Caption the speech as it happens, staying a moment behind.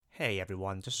Hey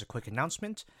everyone, just a quick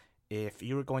announcement. If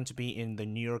you're going to be in the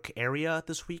New York area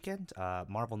this weekend,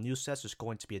 Marvel News Sets is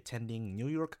going to be attending New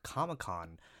York Comic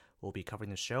Con. We'll be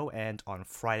covering the show, and on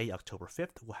Friday, October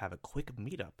 5th, we'll have a quick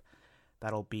meetup.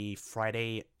 That'll be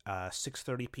Friday,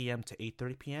 6:30 p.m. to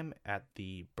 8:30 p.m. at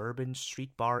the Bourbon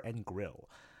Street Bar and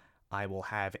Grill. I will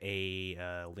have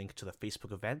a link to the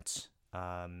Facebook event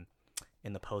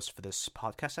in the post for this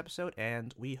podcast episode,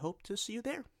 and we hope to see you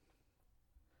there.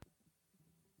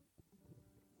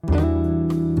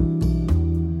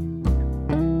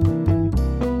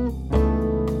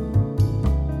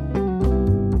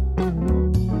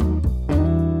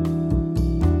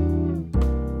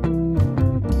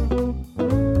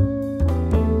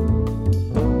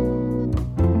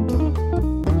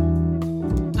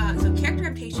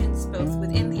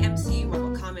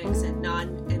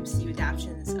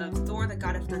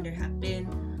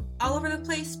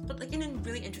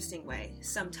 Way.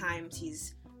 Sometimes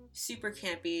he's super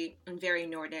campy and very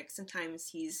Nordic. Sometimes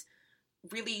he's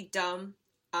really dumb.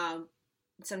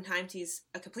 Sometimes he's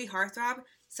a complete heartthrob.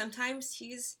 Sometimes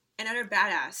he's an utter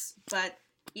badass. But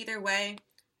either way,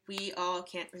 we all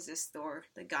can't resist Thor,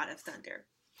 the God of Thunder,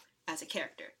 as a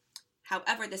character.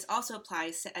 However, this also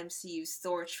applies to MCU's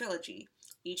Thor trilogy.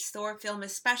 Each Thor film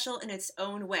is special in its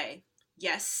own way.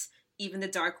 Yes, even the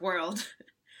Dark World.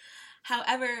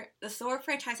 However, the Thor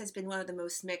franchise has been one of the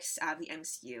most mixed out of the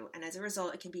MCU, and as a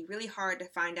result, it can be really hard to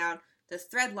find out the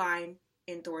thread line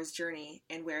in Thor's journey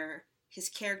and where his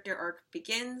character arc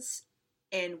begins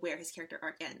and where his character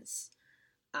arc ends.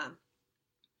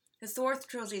 The Thor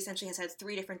trilogy essentially has had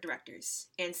 3 different directors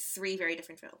and 3 very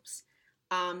different films.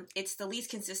 It's the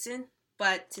least consistent,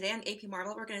 but today on AP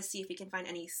Marvel, we're going to see if we can find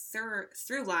any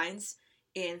through lines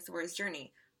in Thor's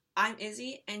journey. I'm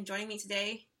Izzy, and joining me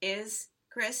today is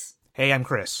Chris. Hey, I'm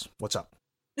Chris. What's up?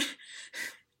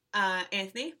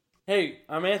 Anthony. Hey,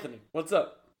 I'm Anthony. What's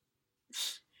up?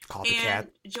 Copycat.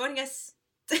 Joining us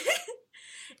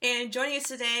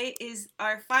today is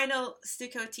our final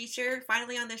Stuco teacher,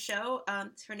 finally on the show.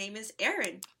 Her name is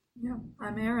Erin. Yeah,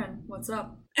 I'm Erin. What's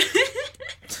up?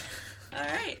 All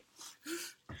right.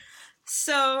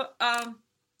 So,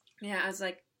 as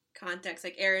context,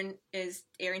 Erin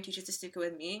teaches the Stuco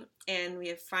with me, and we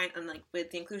have with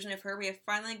the inclusion of her, we have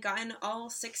finally gotten all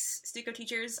 6 Stuco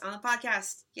teachers on the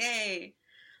podcast. Yay!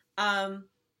 I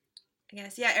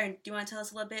guess, Erin, do you want to tell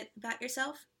us a little bit about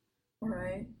yourself? All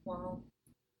right. Well,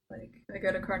 I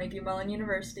go to Carnegie Mellon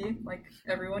University, like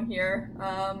everyone here.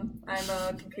 I'm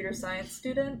a computer science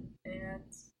student, and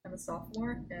I'm a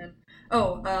sophomore. And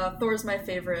Thor's my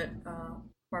favorite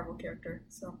Marvel character.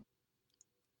 So,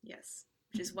 yes.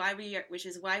 Which is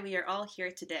why we are all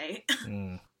here today.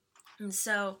 Mm. And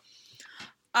so,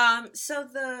 I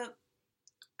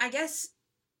guess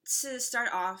to start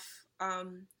off,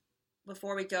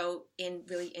 before we go in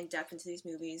depth into these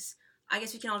movies, I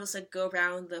guess we can all just go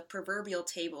around the proverbial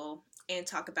table and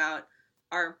talk about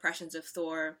our impressions of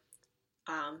Thor,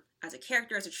 as a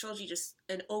character, as a trilogy, just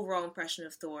an overall impression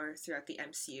of Thor throughout the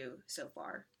MCU so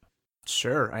far.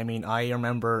 Sure. I mean, I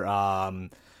remember,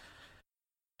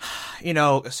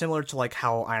 similar to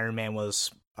how Iron Man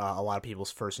was a lot of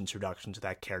people's first introduction to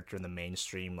that character in the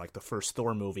mainstream, the first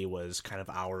Thor movie was kind of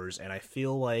ours, and I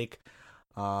feel like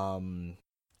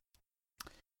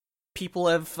people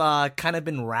have kind of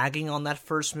been ragging on that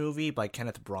first movie by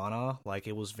Kenneth Branagh.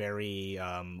 It was very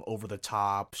over the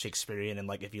top, Shakespearean,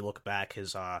 and if you look back,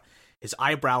 his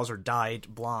eyebrows are dyed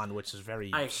blonde, which is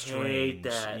very strange. Hate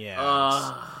that. Yeah,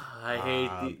 I hate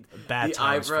bad the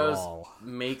times eyebrows. for all.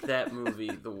 Make that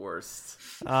movie the worst.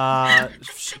 Yeah,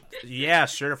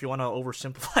 sure, if you want to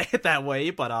oversimplify it that way,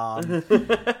 but I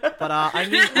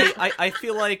mean, I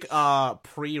feel like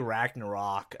pre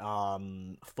Ragnarok,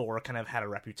 Thor kind of had a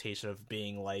reputation of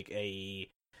being a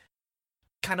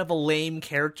kind of a lame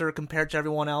character compared to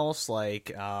everyone else. I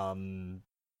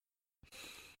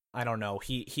don't know.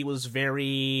 He was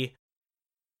very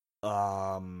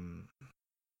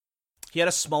he had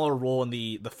a smaller role in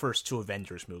the first 2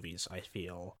 Avengers movies, I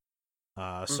feel.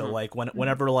 So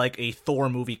whenever a Thor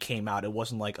movie came out, it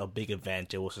wasn't a big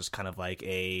event. It was just kind of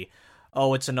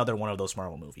it's another one of those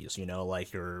Marvel movies,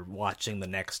 you're watching the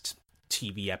next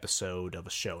TV episode of a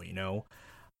show,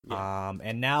 Yeah.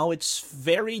 And now it's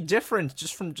very different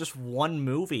just from just one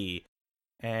movie.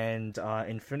 And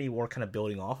Infinity War kind of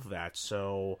building off of that.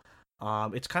 So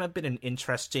it's kind of been an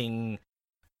interesting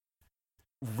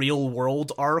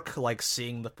real-world arc,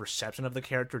 seeing the perception of the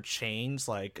character change,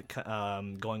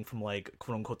 going from,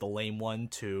 quote-unquote, the lame one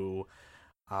to,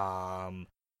 I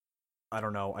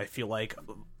don't know, I feel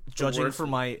judging worst- from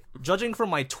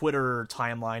my Twitter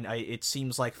timeline, it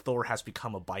seems like Thor has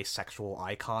become a bisexual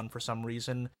icon for some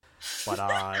reason. But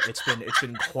it's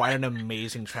been quite an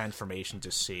amazing transformation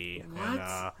to see.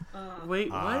 What? And,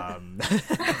 Wait, what?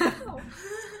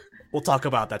 we'll talk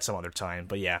about that some other time.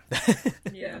 But yeah.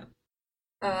 Yeah.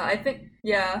 I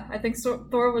think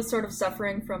Thor was sort of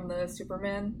suffering from the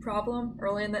Superman problem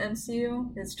early in the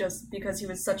MCU. It's just because he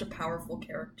was such a powerful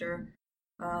character,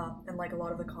 and like a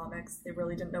lot of the comics, they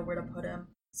really didn't know where to put him.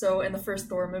 So in the first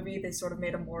Thor movie, they sort of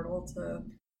made him mortal to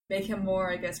make him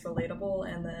more, I guess,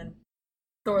 relatable, and then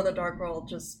Thor: The Dark World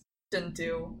just didn't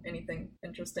do anything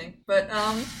interesting. But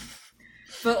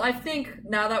I think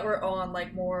now that we're on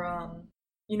like more,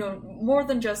 more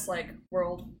than just like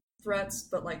world threats,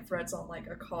 but like threats on like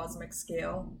a cosmic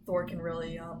scale, Thor can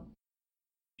really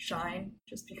shine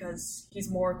just because he's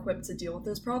more equipped to deal with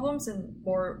those problems and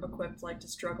more equipped like to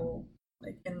struggle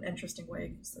like in an interesting way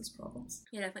against those problems.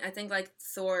 Yeah, definitely. I think like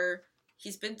Thor,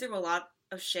 he's been through a lot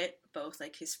of shit, both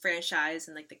like his franchise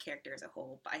and like the character as a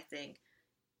whole. But I think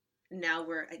now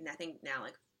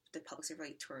like the public's have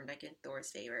really turned like in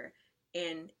Thor's favor.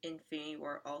 And Infinity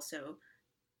War also,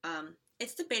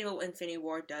 it's debatable what Infinity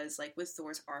War does like with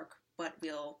Thor's arc, but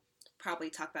we'll probably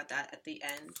talk about that at the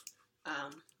end,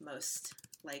 most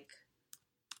likely.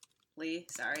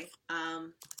 Sorry,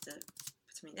 to put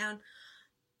something down.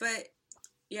 But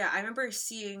yeah, I remember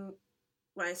seeing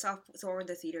when I saw Thor in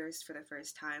the theaters for the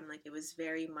first time, like it was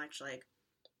very much like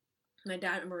I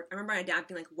remember my dad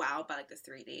being like wowed by like the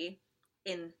 3D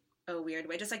in a weird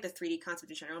way, just like the 3D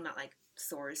concept in general, not like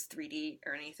Thor's 3D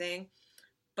or anything.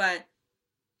 But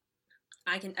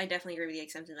I definitely agree with the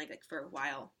exemption. Like for a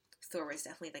while, Thor was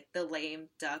definitely like the lame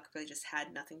duck, really just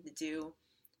had nothing to do,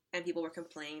 and people were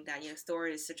complaining that Thor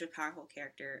is such a powerful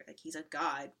character, like he's a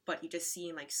god, but you just see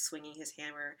him like swinging his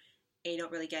hammer, and you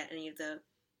don't really get any of the,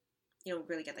 you don't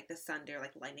really get like the thunder,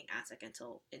 like lightning aspect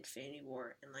until Infinity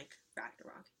War and like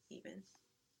Ragnarok even.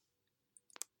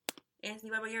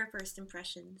 Anthony, what were your first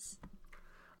impressions?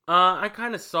 I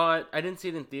kind of saw it. I didn't see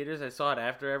it in theaters. I saw it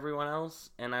after everyone else,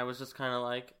 and I was just kind of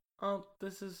like, "Oh,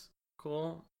 this is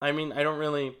cool." I mean, I don't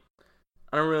really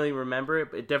remember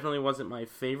it, but it definitely wasn't my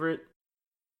favorite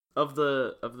of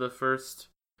the first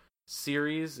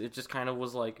series. It just kind of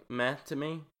was like meh to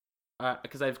me,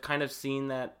 because I've kind of seen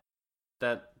that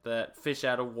fish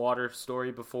out of water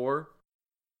story before,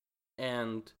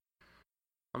 and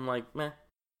I'm like meh.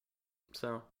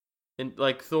 So. And,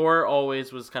 like, Thor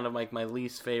always was kind of, like, my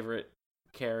least favorite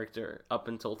character up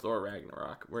until Thor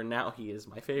Ragnarok, where now he is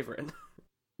my favorite.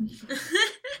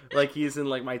 Like, he's in,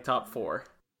 like, my top 4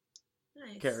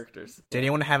 characters. Did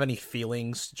anyone have any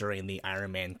feelings during the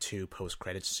Iron Man 2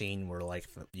 post-credits scene where, like,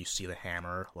 you see the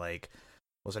hammer? Like,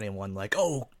 was anyone like,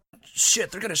 oh,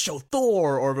 shit, they're gonna show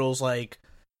Thor? Or it was like,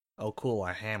 oh, cool,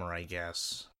 a hammer, I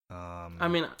guess. I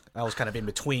mean, I was kind of in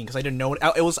between because I didn't know it.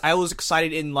 I was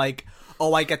excited in like,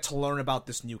 oh, I get to learn about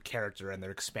this new character and they're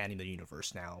expanding the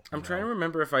universe now. I'm trying to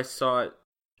remember if I saw it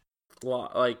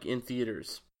like in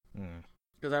theaters,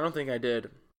 because I don't think I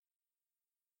did.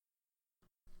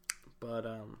 But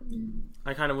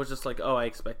I kind of was just like, oh, I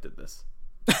expected this.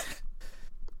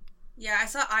 Yeah, I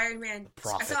saw Iron Man.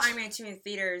 Profit. I saw Iron Man 2 in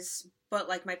theaters, but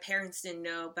like my parents didn't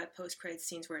know that post-credit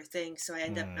scenes were a thing, so I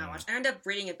ended up not watching. I ended up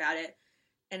reading about it.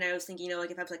 And I was thinking,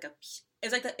 like if I was like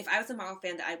if I was the Marvel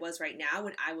fan that I was right now,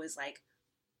 when I was like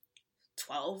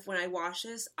 12 when I watched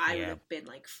this, I would have been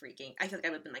like freaking. I feel like I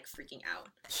would have been like freaking out.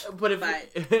 But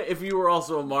if you were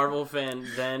also a Marvel fan,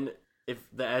 then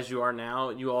as you are now,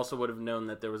 you also would have known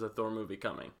that there was a Thor movie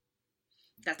coming.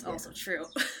 That's also true.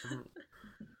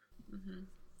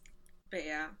 But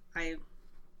yeah, I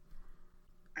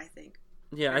think.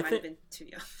 Yeah, I might have been too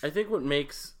young. I think what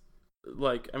makes.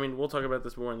 Like, I mean, we'll talk about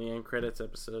this more in the end credits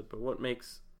episode, but what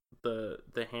makes the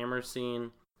hammer scene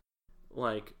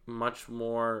like much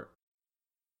more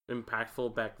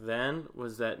impactful back then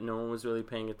was that no one was really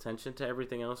paying attention to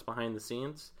everything else behind the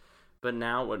scenes. But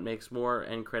now what makes more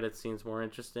end credit scenes more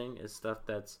interesting is stuff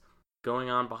that's going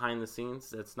on behind the scenes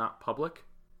that's not public,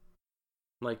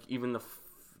 like even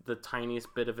the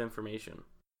tiniest bit of information.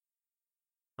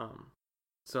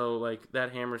 So like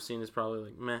that hammer scene is probably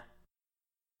like meh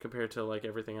compared to like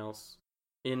everything else,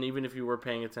 and even if you were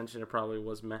paying attention, it probably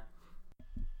was meh.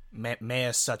 Meh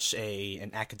is such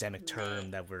an academic term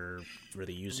that we're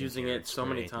really using it so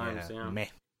many times. Yeah. Meh.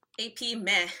 AP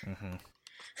meh.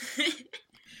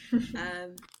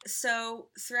 So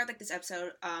throughout like this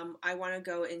episode, I want to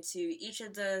go into each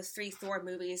of the 3 Thor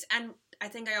movies, and I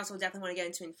think I also definitely want to get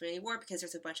into Infinity War because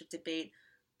there's a bunch of debate,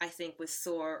 I think, with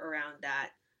Thor around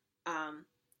that, and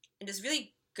just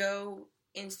really go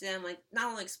into them, like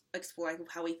not only explore like,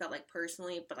 how we felt like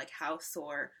personally, but like how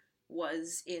Thor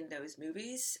was in those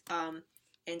movies,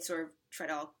 and sort of try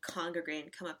to all congregate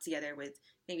and come up together with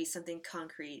maybe something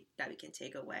concrete that we can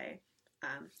take away,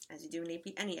 as we do in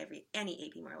any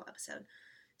AP Marvel episode.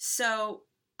 So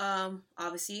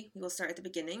obviously we will start at the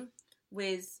beginning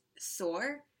with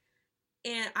Thor,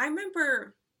 and I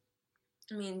remember,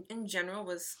 I mean, in general,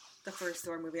 was the first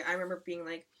Thor movie. I remember being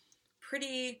like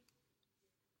pretty.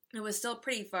 It was still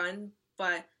pretty fun,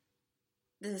 but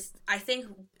this, I think,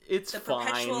 it's the fine.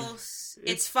 perpetual.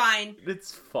 It's fine.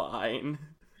 It's fine.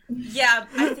 Yeah,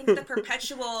 I think the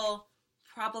perpetual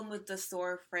problem with the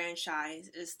Thor franchise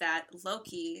is that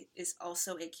Loki is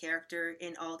also a character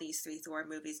in all these 3 Thor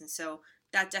movies, and so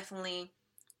that definitely,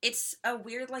 it's a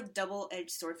weird like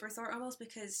double-edged sword for Thor almost,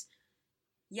 because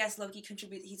yes, Loki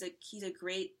contributes. He's a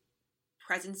great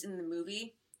presence in the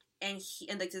movie, and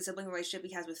like the sibling relationship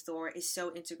he has with Thor is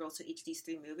so integral to each of these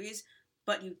 3 movies.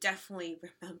 But you definitely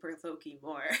remember Loki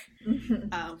more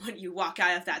when you walk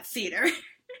out of that theater.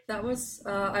 That was,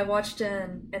 I watched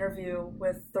an interview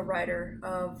with the writer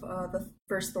of the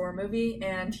first Thor movie,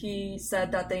 and he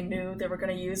said that they knew they were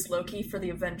going to use Loki for the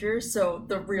Avengers, so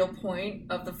the real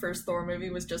point of the first Thor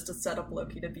movie was just to set up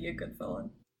Loki to be a good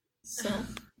villain. So,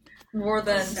 more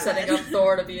than setting up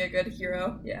Thor to be a good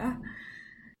hero, yeah.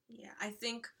 Yeah, I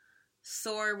think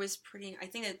Thor was pretty, I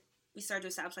think that we started to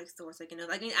establish like Thor's like,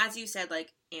 I mean, as you said,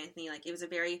 like, Anthony, like, it was a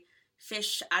very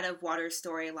fish out of water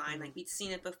storyline. Like, we'd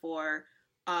seen it before.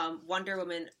 Wonder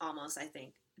Woman almost, I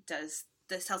think, tells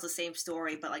the same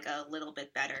story, but like a little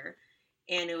bit better.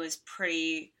 And it was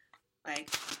pretty, like,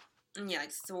 yeah,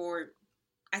 like Thor,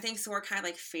 I think Thor kind of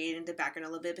like faded into the background a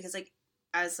little bit because, like,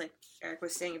 as like Eric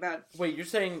was saying about. Wait, you're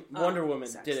saying Wonder Woman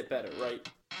did it better, right?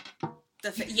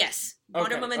 Yes,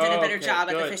 Wonder Woman did a better job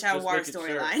at the fish out of water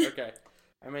storyline. Sure. Okay,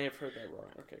 I may have heard that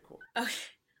wrong. Okay, cool. Okay,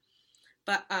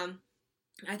 but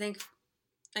I think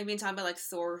I've been talking about like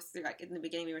Thor. Like in the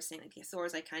beginning, we were saying like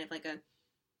Thor's like kind of like a.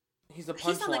 He's a punchline.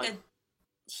 He's not like a.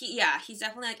 He's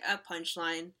definitely like a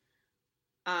punchline.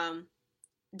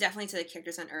 Definitely to the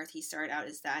characters on Earth, he started out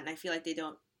as that, and I feel like they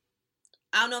don't.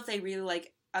 I don't know if they really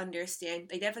like understand.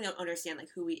 They definitely don't understand like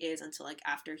who he is until like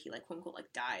after he like quote unquote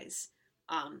like dies.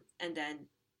 And then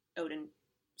Odin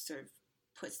sort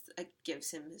of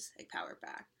gives him his like power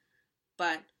back.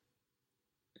 But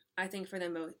I think for the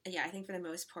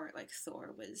most part, like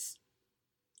Thor was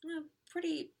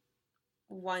pretty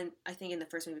I think in the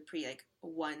first movie, pretty like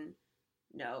one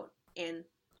note, and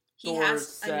Thor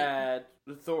sad,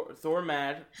 Thor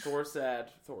mad, Thor sad,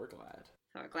 Thor glad.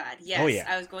 Thor glad. Yes, oh, yeah.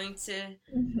 I was going to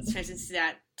transition to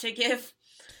that to give.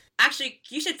 Actually,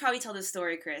 you should probably tell the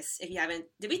story, Chris, if you haven't.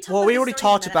 Did we talk Well, about we already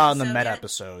talked about in the meta yet?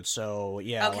 episode, so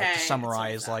yeah, Okay, like to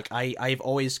summarize, like I've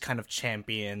always kind of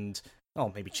championed,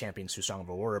 maybe champion's too strong of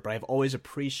a word, but I've always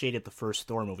appreciated the first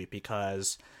Thor movie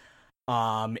because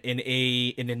in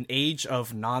an age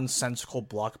of nonsensical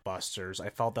blockbusters, I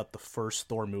felt that the first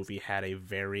Thor movie had a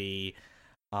very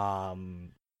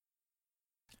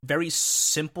very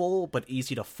simple but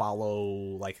easy to follow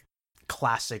like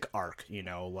classic arc,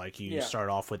 like you start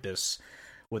off with this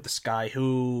guy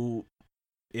who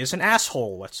is an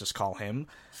asshole, let's just call him.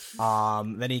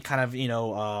 Then he kind of,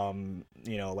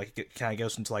 like it kind of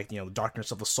goes into like, the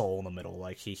darkness of the soul in the middle.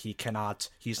 Like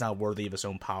he's not worthy of his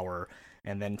own power.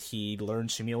 And then he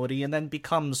learns humility and then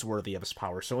becomes worthy of his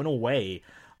power. So in a way,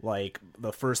 like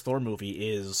the first Thor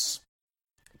movie is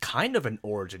kind of an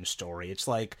origin story. It's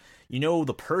like,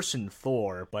 the person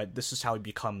Thor, but this is how he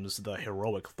becomes the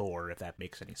heroic Thor, if that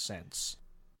makes any sense.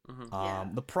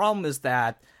 Mm-hmm. The problem is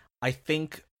that I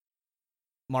think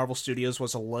Marvel Studios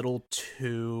was a little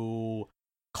too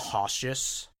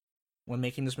cautious when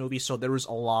making this movie, so there was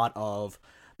a lot of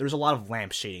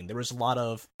lampshading. There was a lot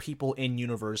of people in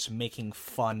universe making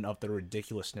fun of the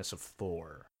ridiculousness of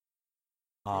Thor.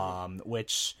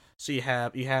 Which, so you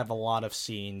have a lot of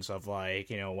scenes of like,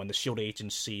 when the SHIELD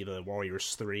agents see the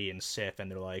Warriors 3 and Sif,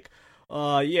 and they're like,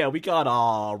 yeah, we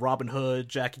got Robin Hood,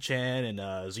 Jackie Chan, and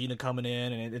Xena coming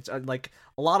in, and it's like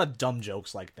a lot of dumb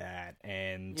jokes like that,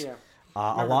 and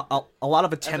a lot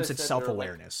of attempts at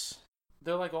self-awareness.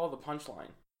 They're like all the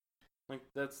punchline. Like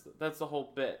that's the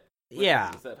whole bit.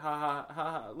 Yeah. Is that ha ha ha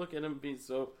ha? Look at him being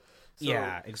so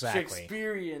yeah, exactly.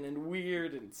 Shakespearean and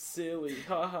weird and silly.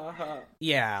 Ha ha ha.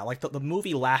 Yeah, like the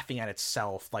movie laughing at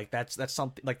itself, like that's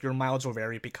something like your mileage will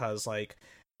vary because like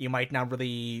you might not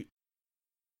really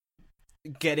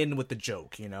get in with the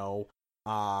joke, it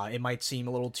might seem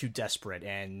a little too desperate,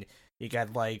 and you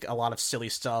get like a lot of silly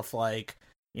stuff like,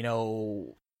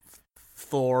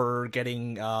 Thor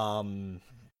getting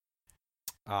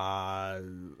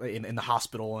in the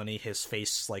hospital, and his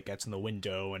face like gets in the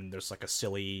window, and there's like a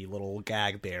silly little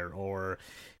gag there, or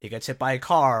he gets hit by a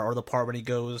car, or the part when he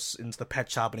goes into the pet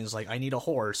shop and he's like, I need a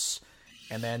horse.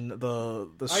 And then the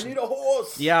I need a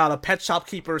horse. Yeah, the pet shop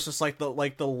keeper is just like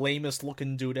the lamest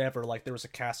looking dude ever. Like there was a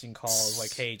casting call, it was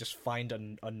like, hey, just find a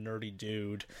nerdy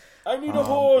dude. I need a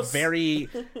horse. Very,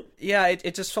 yeah.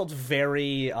 It just felt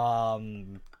very.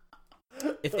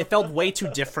 It felt way too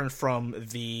different from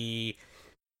the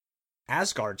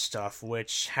Asgard stuff,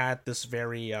 which had this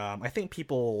very. I think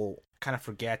people kind of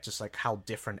forget just like how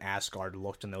different Asgard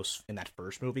looked in that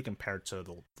first movie compared to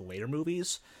the later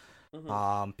movies.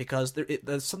 Mm-hmm. Because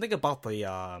there's something about the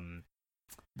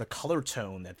color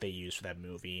tone that they used for that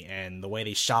movie, and the way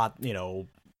they shot,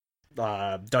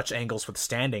 Dutch angles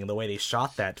withstanding, the way they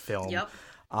shot that film. Yep.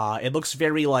 It looks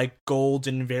very like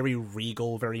golden, very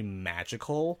regal, very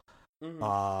magical.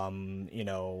 Mm-hmm.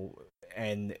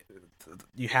 And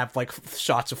you have like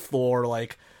shots of Thor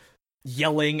like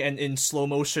yelling and in slow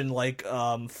motion, like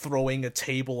throwing a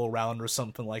table around or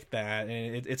something like that,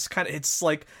 and it's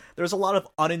like there's a lot of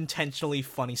unintentionally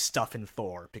funny stuff in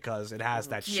Thor because it has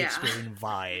that Shakespearean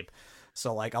vibe.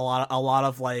 So like a lot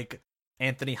of like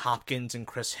Anthony Hopkins and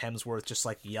Chris Hemsworth just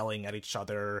like yelling at each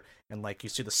other, and like you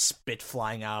see the spit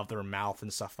flying out of their mouth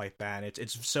and stuff like that. And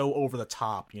it's so over the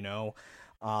top,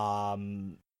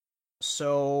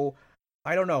 So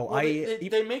I don't know. Well,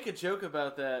 they make a joke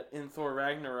about that in Thor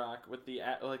Ragnarok with the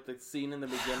scene in the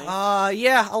beginning.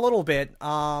 Yeah, a little bit.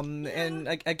 And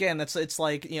again, it's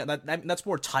like that's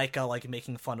more Taika like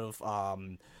making fun of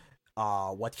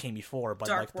what came before, but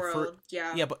Dark like World,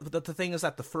 yeah. Yeah, but the thing is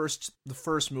that the first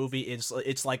movie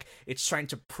it's like it's trying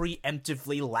to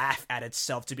preemptively laugh at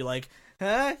itself to be like,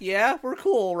 huh? Yeah, we're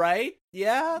cool, right?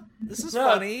 Yeah, this is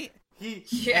funny.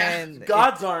 And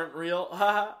gods aren't real.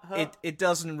 It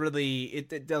doesn't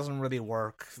really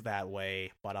work that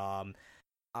way. But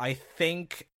I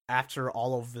think after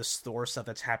all of this Thor stuff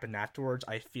that's happened afterwards,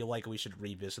 I feel like we should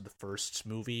revisit the first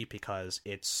movie because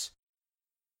it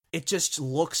just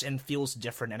looks and feels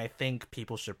different, and I think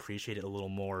people should appreciate it a little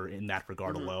more in that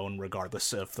regard alone,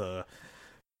 regardless of the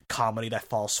comedy that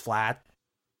falls flat.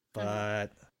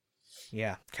 But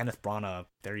yeah, Kenneth Branagh,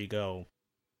 there you go.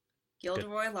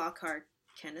 Gilderoy Lockhart,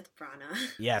 Kenneth Branagh.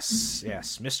 Yes,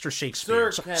 Mr.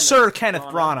 Shakespeare. Sir Kenneth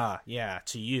Branagh. Yeah,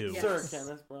 to you. Yes. Sir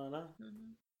Kenneth Branagh.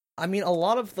 I mean, a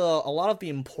lot of the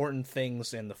important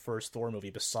things in the first Thor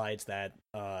movie, besides that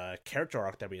character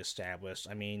arc that we established,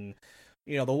 I mean,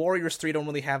 the Warriors 3 don't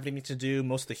really have anything to do.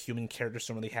 Most of the human characters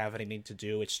don't really have anything to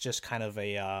do. It's just kind of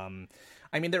a,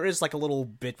 I mean, there is like a little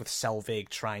bit with Selvig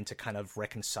trying to kind of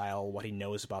reconcile what he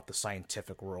knows about the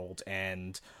scientific world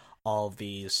and all of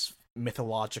these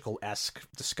mythological-esque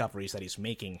discoveries that he's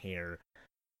making here.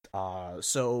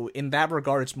 So in that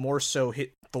regard, it's more so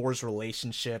Thor's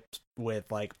relationship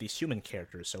with like these human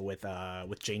characters. So with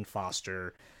Jane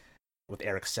Foster, with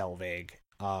Eric Selvig.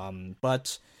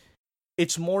 But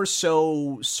it's more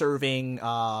so serving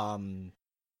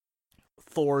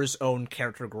Thor's own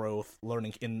character growth,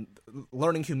 learning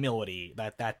humility.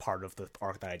 That part of the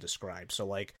arc that I described. So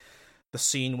like the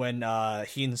scene when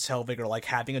he and Selvig are like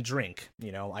having a drink,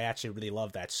 I actually really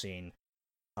love that scene.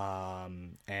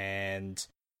 And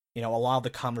a lot of the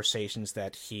conversations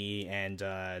that he and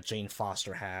Jane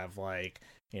Foster have, like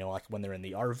when they're in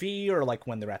the RV or like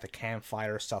when they're at the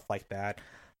campfire, stuff like that.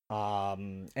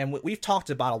 And we've talked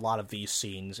about a lot of these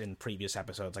scenes in previous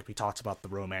episodes. Like we talked about the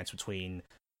romance between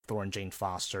Thor and Jane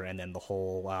Foster, and then the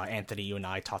whole Anthony, you and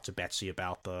I talked to Betsy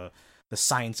about the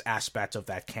science aspect of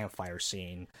that campfire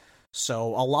scene. So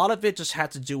a lot of it just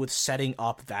had to do with setting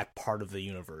up that part of the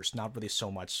universe, not really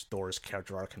so much Thor's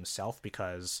character arc himself,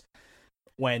 because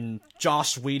when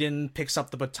Joss Whedon picks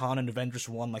up the baton in Avengers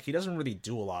 1, like, he doesn't really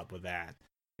do a lot with that.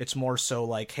 It's more so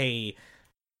like, hey,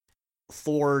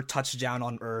 Thor touched down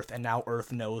on Earth, and now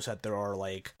Earth knows that there are,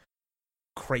 like,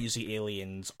 crazy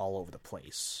aliens all over the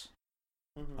place.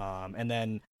 Mm-hmm. And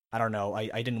then, I don't know,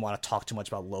 I didn't want to talk too much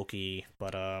about Loki,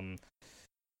 but,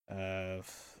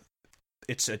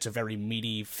 it's a very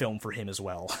meaty film for him as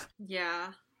well.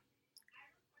 Yeah.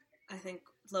 I think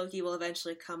Loki will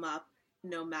eventually come up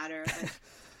no matter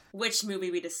which movie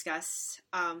we discuss.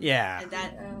 Yeah. And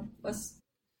that...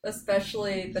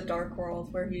 Especially the Dark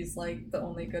World, where he's, like, the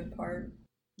only good part.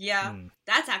 Yeah.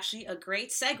 That's actually a great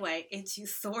segue into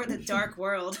Thor the Dark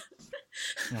World.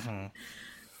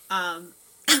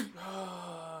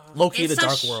 Loki the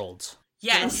Dark World.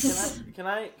 Yes. Can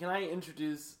I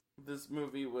introduce this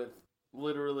movie with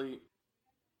literally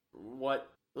what,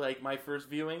 like, my first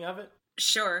viewing of it?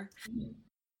 Sure.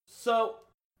 So,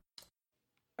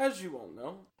 as you all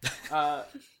know,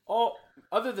 all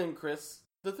other than Chris,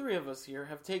 the three of us here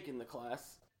have taken the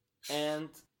class, and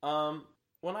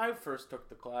when I first took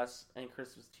the class and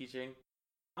Chris was teaching,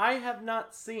 I have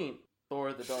not seen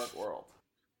Thor: The Dark World.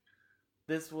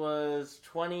 This was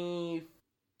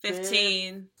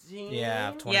 2015.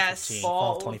 Yeah, 2015. Yes.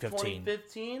 Fall of 2015.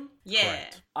 2015? Yeah.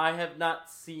 Correct. I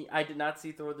did not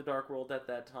see Thor: The Dark World at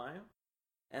that time.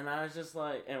 And I was just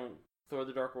like, and Thor: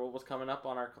 The Dark World was coming up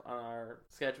on our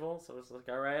schedule, so I was like,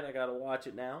 alright, I gotta watch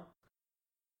it now.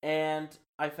 And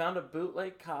I found a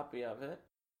bootleg copy of it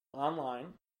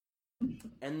online,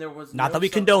 and there was Not no that we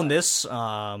condone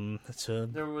subtitles. this.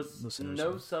 There was listeners.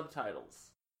 no subtitles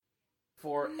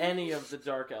for any of the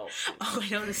Dark Elves scenes. Oh, I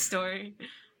know the story.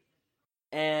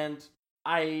 And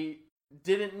I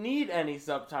didn't need any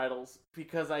subtitles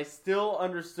because I still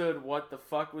understood what the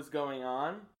fuck was going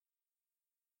on,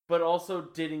 but also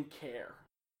didn't care.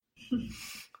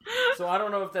 So I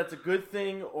don't know if that's a good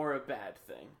thing or a bad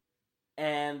thing.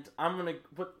 And I'm gonna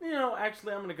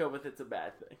go with it's a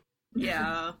bad thing.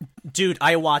 Yeah. Dude,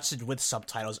 I watched it with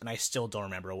subtitles, and I still don't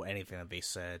remember anything that they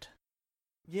said.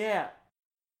 Yeah,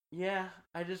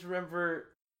 I just remember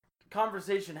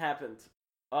conversation happened.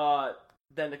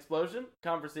 Then explosion,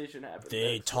 conversation happened.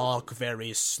 They talk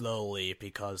very slowly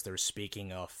because they're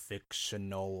speaking a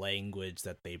fictional language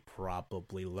that they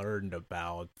probably learned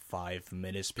about 5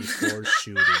 minutes before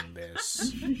shooting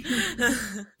this.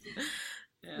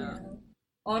 Yeah.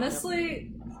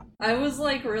 Honestly, I was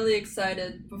like really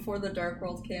excited before The Dark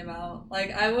World came out.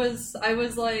 Like I was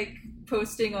like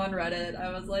posting on Reddit.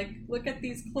 I was like, look at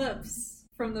these clips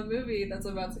from the movie that's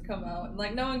about to come out. And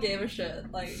like no one gave a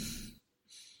shit. Like,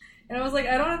 and I was like,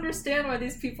 I don't understand why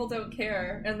these people don't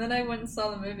care. And then I went and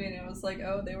saw the movie and it was like,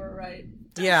 oh, they were right.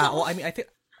 Yeah, well, I mean, I think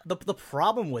the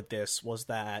problem with this was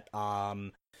that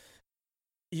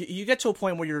you get to a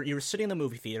point where you're sitting in the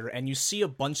movie theater and you see a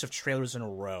bunch of trailers in a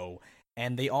row,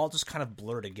 and they all just kind of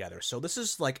blur together. So this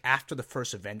is like after the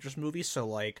first Avengers movie, so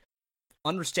like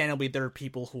understandably there are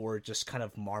people who are just kind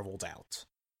of marveled out.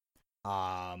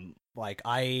 Like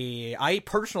I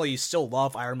personally still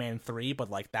love Iron Man 3, but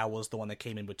like that was the one that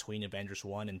came in between Avengers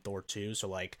 1 and Thor 2, so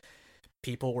like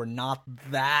people were not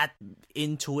that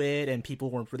into it, and people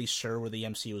weren't really sure where the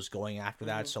MCU was going after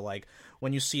that. So like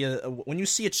when you see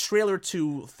a trailer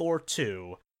to Thor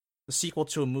 2, the sequel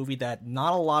to a movie that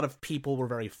not a lot of people were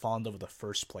very fond of in the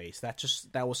first place, that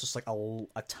was just like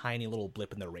a tiny little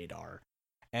blip in the radar.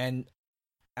 And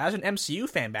as an MCU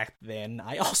fan back then,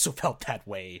 I also felt that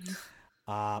way.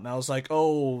 I was like,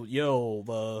 oh,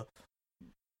 yo,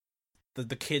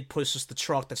 the kid pushes the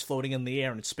truck that's floating in the air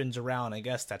and it spins around. I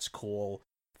guess that's cool.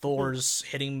 Thor's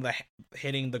hitting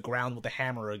the ground with a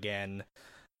hammer again.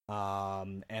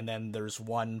 And then there's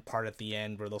one part at the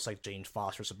end where it looks like Jane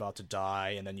Foster's about to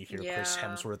die, and then you hear Chris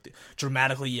Hemsworth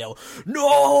dramatically yell,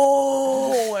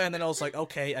 "No!" And then I was like,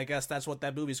 okay, I guess that's what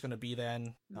that movie's gonna be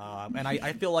then. And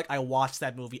I feel like I watched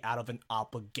that movie out of an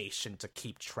obligation to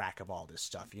keep track of all this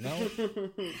stuff, you know?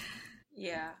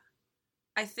 Yeah.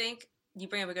 I think you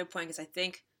bring up a good point, because I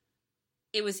think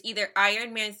it was either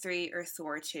Iron Man 3 or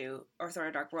Thor 2 or Thor: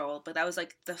 The Dark World, but that was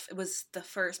like it was the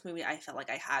first movie I felt like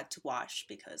I had to watch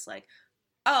because like,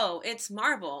 oh, it's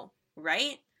Marvel,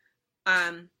 right?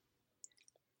 I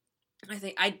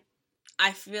think I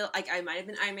feel like I might have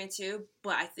been Iron Man 2,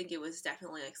 but I think it was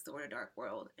definitely like Thor: The Dark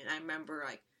World, and I remember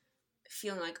like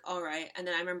feeling like, all right, and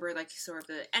then I remember like sort of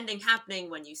the ending happening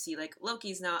when you see like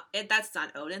that's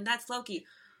not Odin, that's Loki.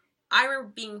 I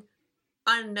remember being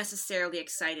unnecessarily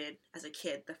excited as a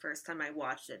kid the first time I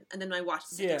watched it, and then when I watched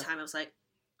the second time, I was like,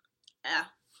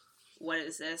 what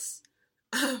is this?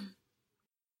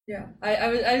 Yeah,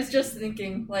 I was just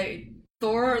thinking like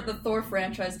the Thor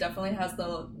franchise definitely has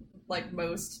the like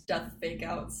most death fake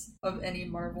outs of any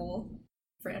Marvel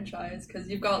franchise, because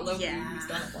you've got Loki who's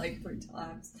done it like 3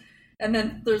 times, and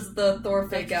then there's the Thor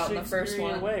fake out in the first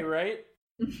one. Way, right?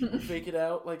 Fake it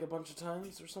out like a bunch of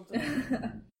times or something.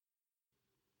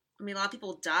 I mean, a lot of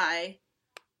people die.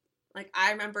 Like,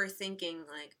 I remember thinking,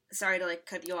 like, sorry to, like,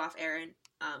 cut you off, Aaron,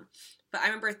 but I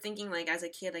remember thinking, like, as a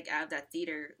kid, like, out of that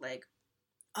theater, like,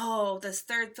 oh, the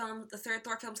third Thor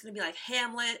film's gonna be, like,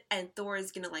 Hamlet, and Thor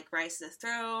is gonna, like, rise to the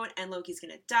throne, and Loki's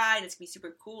gonna die, and it's gonna be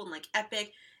super cool and, like,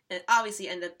 epic, and it obviously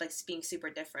ended up, like, being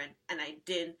super different, and I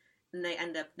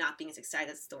ended up not being as excited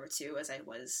as Thor 2 as I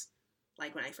was,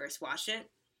 like, when I first watched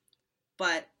it,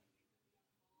 but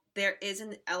there is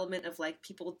an element of, like,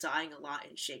 people dying a lot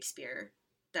in Shakespeare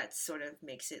that sort of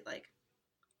makes it, like,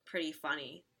 pretty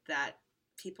funny that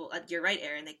people, you're right,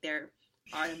 Aaron, like, there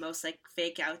are the most, like,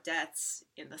 fake out deaths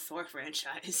in the Thor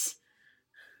franchise.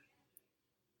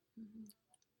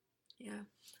 Yeah.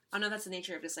 I don't know if that's the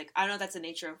nature of just, like, I don't know if that's the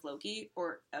nature of Loki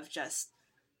or of just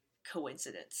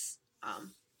coincidence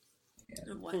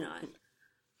and whatnot.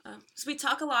 So we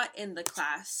talk a lot in the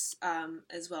class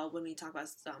as well when we talk about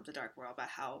the Dark World, about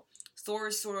how Thor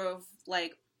is sort of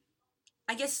like,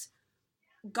 I guess,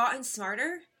 gotten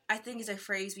smarter, I think is a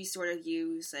phrase we sort of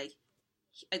use. Like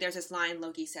there's this line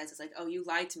Loki says, it's like, "Oh, you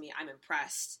lied to me. I'm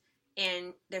impressed."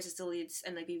 And there's this deleted,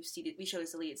 and like we show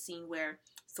this deleted scene where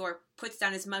Thor puts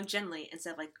down his mug gently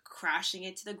instead of like crashing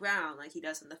it to the ground like he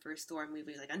does in the first Thor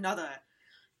movie, like another.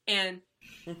 And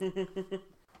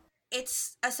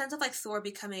it's a sense of like Thor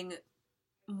becoming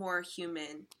more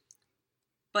human,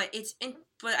 but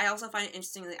but I also find it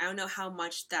interesting. Like I don't know how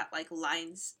much that like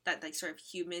lines, that like sort of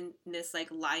humanness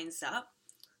like lines up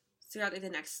throughout like the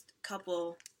next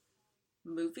couple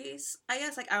movies. I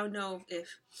guess like I don't know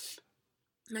if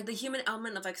like the human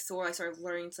element of like Thor, like sort of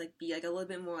learning to like be like a little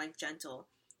bit more like gentle.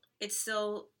 It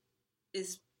still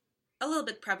is a little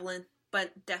bit prevalent,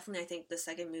 but definitely I think the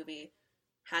second movie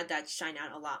had that shine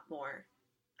out a lot more.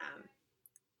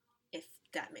 If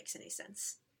that makes any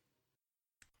sense.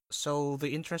 So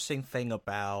the interesting thing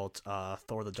about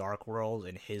Thor: The Dark World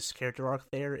and his character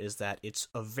arc there is that it's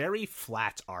a very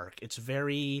flat arc.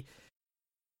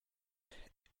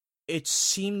 It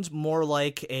seemed more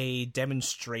like a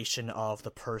demonstration of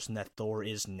the person that Thor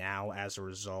is now as a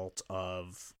result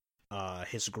of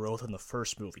his growth in the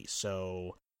first movie.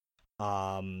 So,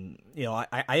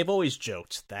 I've always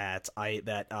joked that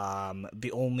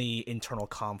the only internal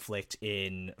conflict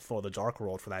in For the Dark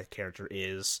World for that character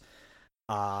is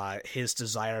his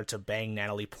desire to bang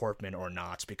Natalie Portman or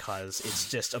not, because it's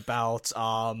just about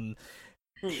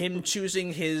him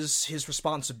choosing his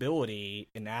responsibility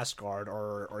in Asgard,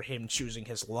 or him choosing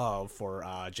his love for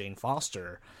Jane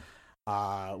Foster,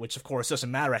 which of course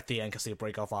doesn't matter at the end because they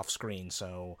break off screen.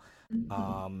 So,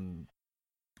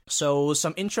 so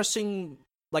some interesting,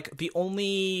 like the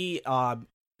only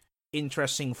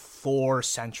interesting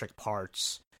Thor-centric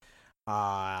parts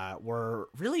were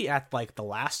really at like the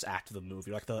last act of the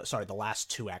movie, the last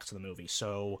two acts of the movie.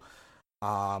 So,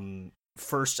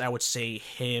 first I would say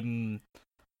him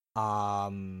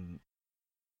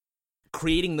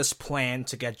creating this plan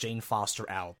to get Jane Foster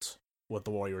out with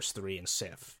the Warriors 3 and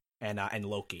Sif and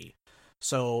Loki.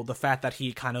 So the fact that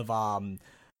he kind of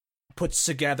puts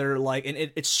together like, and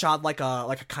it's shot like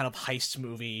a kind of heist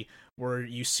movie where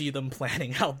you see them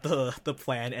planning out the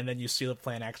plan, and then you see the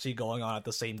plan actually going on at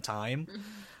the same time.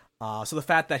 So the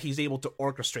fact that he's able to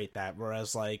orchestrate that,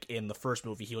 whereas like in the first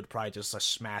movie he would probably just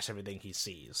smash everything he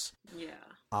sees. Yeah.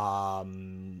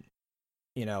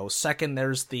 Second,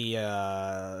 there's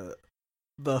the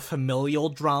familial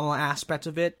drama aspect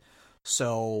of it.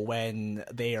 So when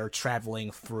they are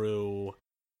traveling through,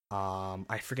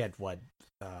 I forget what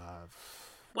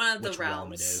one of the realm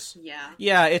realms. it is.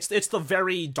 Yeah, it's the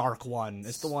very dark one.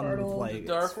 It's the one like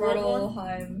Dark World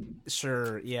one? Svartalheim.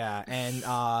 Sure, yeah, and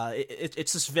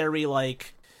it's this very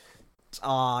like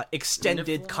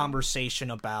extended conversation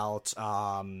about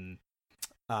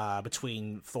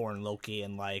between Thor and Loki,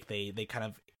 and like they kind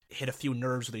of hit a few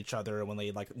nerves with each other when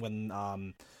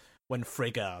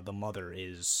Frigga, the mother,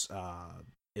 is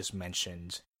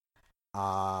mentioned.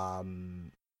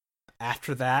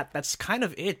 After that, that's kind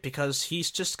of it, because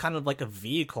he's just kind of like a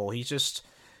vehicle. He's just,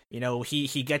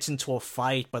 he gets into a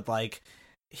fight, but like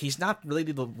he's not really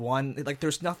the one. Like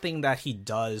there's nothing that he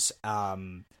does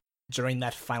during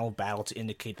that final battle to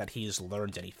indicate that he's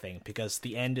learned anything, because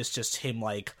the end is just him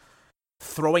like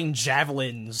throwing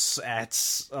javelins at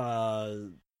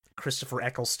Christopher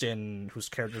Eccleston, whose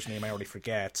character's name I already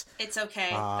forget. it's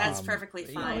okay. That's perfectly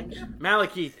fine.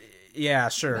 Malekith. Yeah,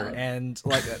 sure. And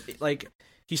like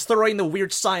he's throwing the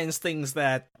weird science things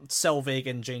that Selvig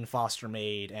and Jane Foster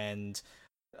made, and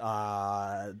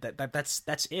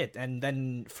that's it. And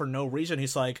then for no reason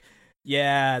he's like,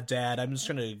 "Yeah, Dad, I'm just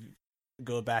gonna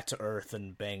go back to Earth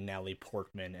and bang Natalie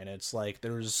Portman." And it's like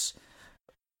there was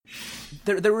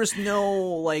no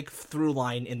like through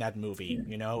line in that movie.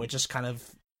 It just kind of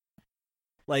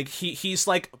like he's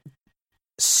like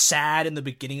sad in the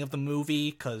beginning of the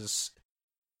movie because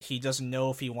he doesn't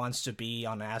know if he wants to be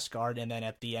on Asgard, and then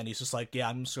at the end he's just like, "Yeah,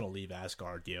 I'm just gonna leave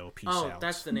Asgard, peace out." Oh,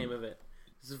 that's the name of it.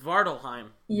 Svartalheim.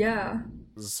 Yeah.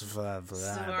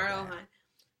 Svartalheim.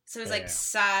 So it's like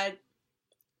sad,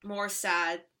 more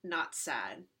sad, not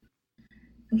sad.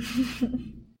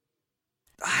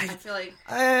 I feel like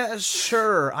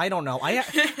sure. I don't know.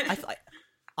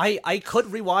 I could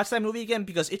rewatch that movie again,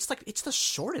 because it's the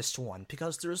shortest one,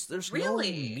 because there's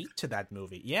really? no meat to that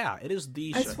movie. Yeah, it is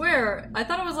the. I swear, I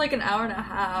thought it was like an hour and a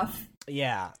half.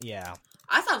 Yeah.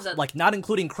 I thought it was like not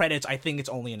including credits. I think it's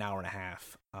only an hour and a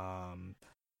half.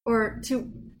 Or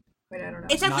two. Wait, I don't know.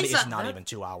 It's at least it's not even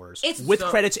 2 hours. It's- With so-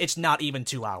 credits, it's not even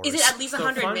 2 hours. Is it at least So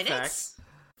 100 fun minutes?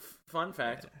 Fun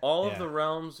fact, all Yeah. of the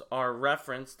realms are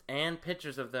referenced and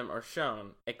pictures of them are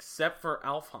shown, except for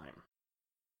Alfheim,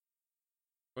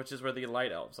 which is where the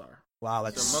light elves are. Wow,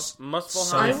 that's So so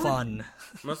Muspelheim, fun.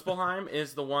 Muspelheim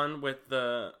is the one with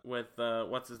the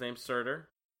what's his name, Surtur,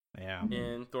 Yeah.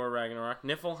 in Thor Ragnarok.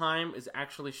 Niflheim is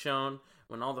actually shown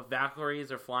when all the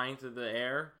Valkyries are flying through the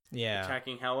air, Yeah.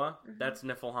 attacking Hela. That's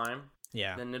Niflheim.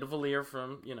 Yeah. Then Nidavellir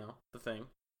from, the thing.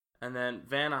 And then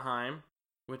Vanaheim,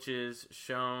 which is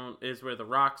shown, is where the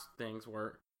rocks things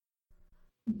were.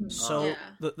 So Yeah.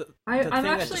 the I'm thing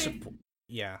that actually-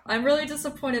 yeah. I'm really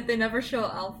disappointed they never show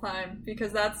Alfheim,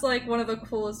 because that's like one of the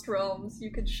coolest realms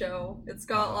you could show. It's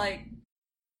got like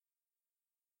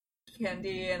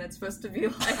candy, and it's supposed to be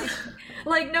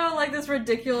like this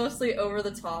ridiculously over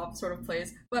the top sort of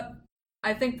place. But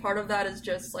I think part of that is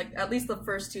just like, at least the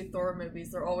first two Thor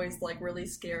movies, they're always like really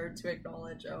scared to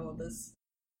acknowledge, oh, this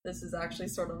is actually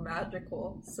sort of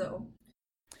magical. So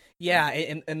Yeah,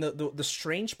 and the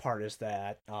strange part is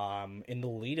that in the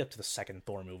lead up to the second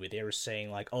Thor movie, they were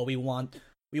saying like, oh, we want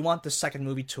the second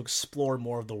movie to explore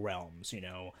more of the realms,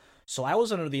 So I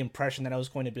was under the impression that it was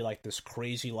going to be like this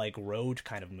crazy like road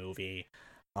kind of movie,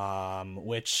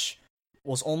 which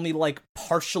was only like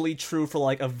partially true for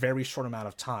like a very short amount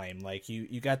of time. Like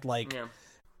you got like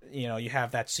you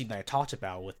have that scene that I talked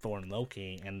about with Thor and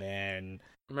Loki, and then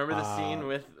Remember the scene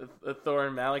with Thor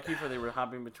and Malekith where they were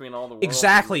hopping between all the worlds?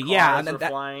 Exactly, and the yeah, cars and were that,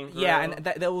 flying through? yeah, and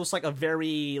that was like a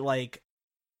very like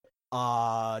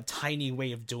tiny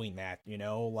way of doing that,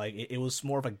 like it was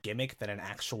more of a gimmick than an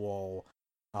actual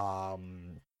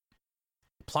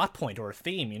plot point or a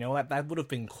theme. That would have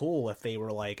been cool if they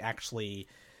were like actually,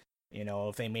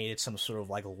 if they made it some sort of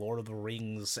like Lord of the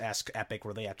Rings-esque epic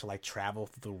where they have to like travel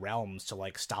through the realms to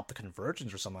like stop the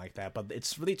convergence or something like that. But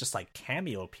it's really just like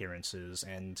cameo appearances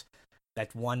and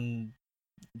that one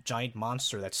giant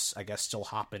monster that's, I guess, still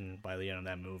hopping by the end of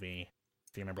that movie.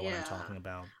 If you remember what I'm talking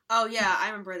about. Oh yeah, I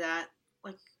remember that.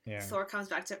 Like Yeah. Thor comes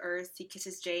back to Earth, he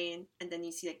kisses Jane, and then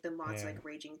you see like the monster like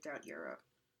raging throughout Europe.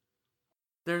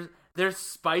 There's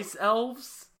spice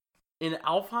elves in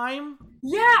Alfheim.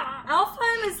 yeah,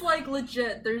 Alfheim is like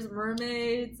legit. There's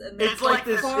mermaids, and there's It's like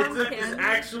this. farm It's like this candy.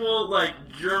 actual like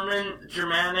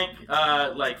Germanic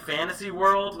like fantasy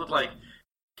world with like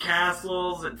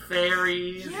castles and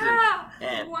fairies. Yeah,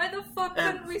 and why the fuck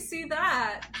couldn't we see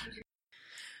that?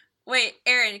 Wait,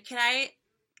 Aaron,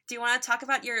 do you want to talk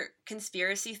about your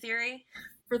conspiracy theory?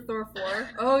 For Thor 4?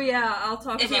 Oh yeah, I'll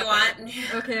talk If about you that.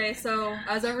 want. Okay, so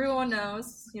as everyone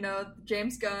knows,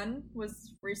 James Gunn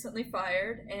was recently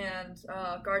fired, and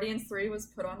Guardians 3 was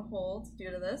put on hold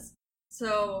due to this.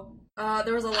 So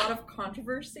there was a lot of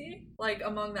controversy, like,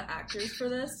 among the actors for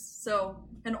this. So,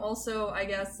 and also, I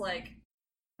guess, like,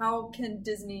 how can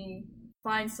Disney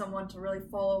find someone to really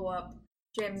follow up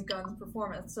James Gunn's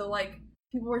performance? So, like,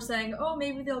 people were saying, oh,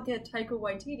 maybe they'll get Taika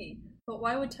Waititi. But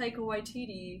why would Taika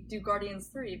Waititi do Guardians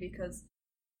 3? Because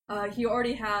he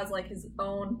already has, like, his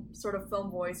own sort of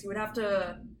film voice. He would have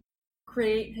to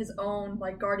create his own,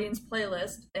 like, Guardians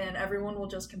playlist, and everyone will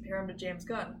just compare him to James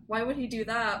Gunn. Why would he do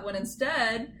that when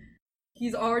instead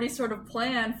he's already sort of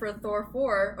planned for Thor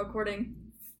 4, according,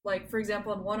 like, for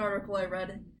example, in one article I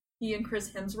read, he and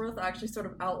Chris Hemsworth actually sort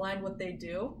of outlined what they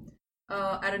do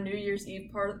at a New Year's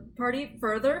Eve party.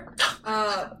 Further,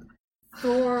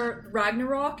 Thor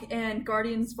Ragnarok and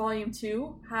Guardians Volume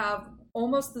 2 have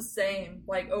almost the same,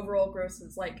 like, overall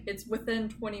grosses. Like, it's within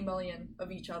 20 million of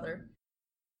each other.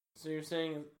 So you're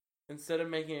saying instead of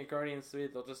making it Guardians 3,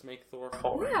 they'll just make Thor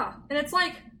 4? Yeah, and it's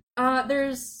like,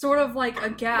 there's sort of like a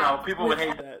gap. No, people would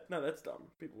hate that. No, that's dumb.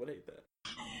 People would hate that.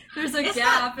 There's a It's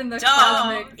gap not in the dumb.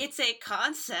 cosmic. It's a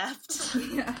concept.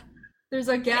 Yeah, there's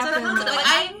a gap It's a in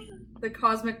concept. the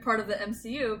cosmic part of the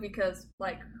MCU because,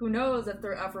 like, who knows if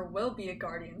there ever will be a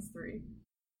Guardians 3.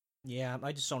 Yeah,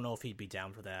 I just don't know if he'd be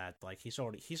down for that. Like, he's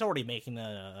already making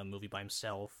a movie by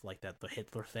himself, like the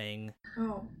Hitler thing.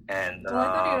 Oh. And Well, I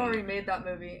thought he had already made that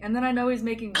movie. And then I know he's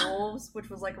making Wolves, which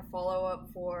was like a follow-up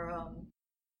for,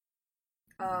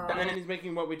 And then he's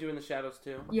making What We Do in the Shadows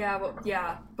too. yeah,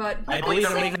 but I believe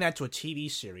they're making that to a TV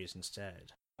series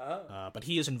instead. Oh. But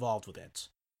he is involved with it.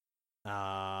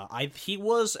 He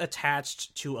was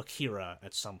attached to Akira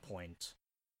at some point.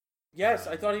 Yes,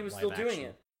 I thought he was live still doing action.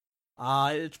 it.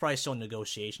 It's probably still in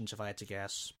negotiations, if I had to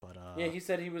guess. But Yeah, he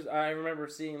said he was. I remember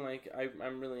seeing like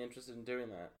I'm really interested in doing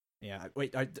that. yeah.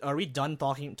 Wait, are we done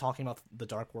talking about the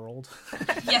Dark World?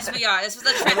 Yes, we are. This was the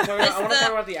I want to talk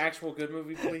trend. about the actual good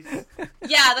movie, please.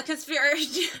 Yeah, the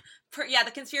conspiracy.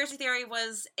 The conspiracy theory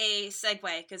was a segue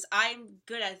because I'm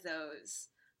good at those.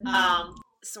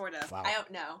 sort of. Wow. I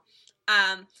don't know.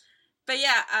 But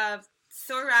yeah,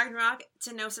 Thor Ragnarok,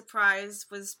 to no surprise,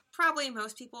 was probably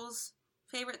most people's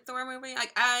favorite Thor movie.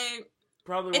 Like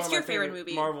Probably It's one of your my favorite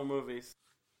movie. Marvel movies.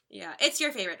 yeah, it's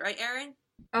your favorite, right, Aaron?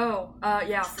 Oh,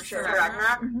 yeah, for sure. Thor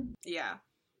Ragnarok? Mhm. Yeah.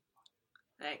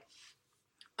 Like,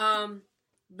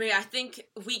 but yeah, I think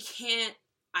we can't.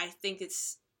 I think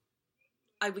it's.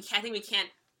 I think we can't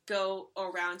go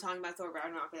around talking about Thor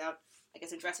Ragnarok without, I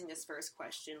guess, addressing this first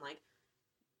question. Like,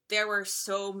 there were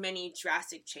so many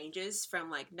drastic changes from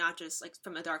like not just like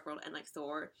from the Dark World and like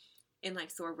Thor, in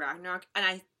like Thor Ragnarok, and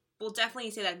I will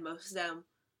definitely say that most of them,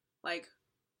 like,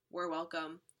 were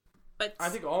welcome. But I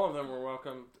think all of them were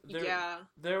welcome. yeah,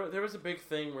 There was a big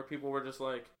thing where people were just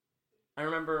like, I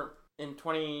remember in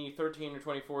 2013 or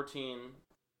 2014,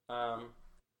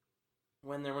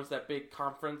 when there was that big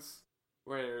conference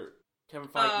where Kevin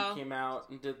Feige came out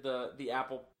and did the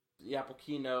Apple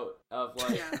keynote of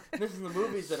like, Yeah. this is the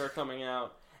movies that are coming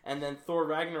out, and then Thor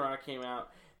Ragnarok came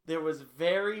out. There was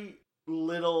very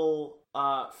little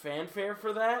fanfare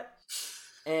for that,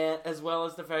 and as well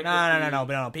as the fact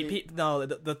No.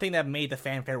 The thing that made the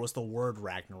fanfare was the word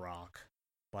Ragnarok.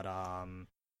 But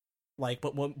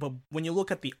but when you look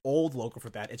at the old logo for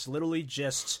that, it's literally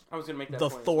just I was gonna make that the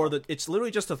point as Thor. well. It's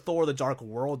literally just the Thor: The Dark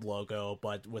World logo,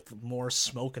 but with more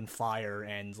smoke and fire,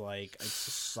 and like it's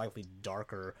just slightly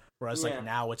darker. Whereas Yeah. like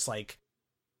now it's like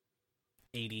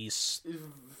 80s.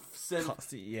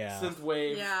 Yeah. synth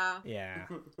wave. Yeah.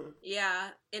 Yeah,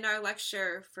 in our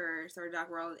lecture for Thor Dark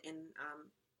World in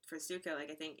for Suka, like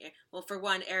I think, well, for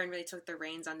one, Aaron really took the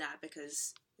reins on that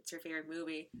because it's her favorite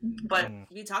movie. But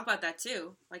we talk about that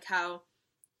too, like how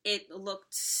it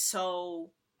looked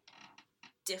so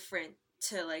different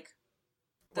to like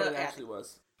What it actually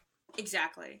was.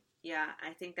 Exactly. Yeah,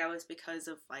 I think that was because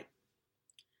of like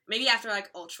maybe after like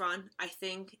Ultron, I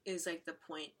think is like the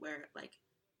point where like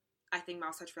I think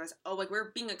Marvel starts to realize, oh, like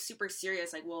we're being like super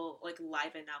serious, like we'll like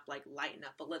lighten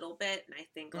up a little bit, and I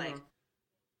think like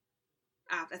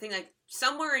I think like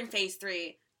somewhere in Phase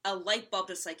 3, a light bulb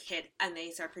just like hit, and they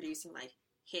start producing like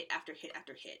hit after hit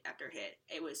after hit after hit.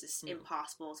 It was just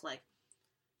impossible to like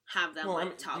have them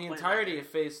top the one entirety another.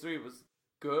 of Phase 3 was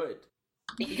good.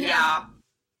 Yeah.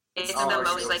 It's Oh, the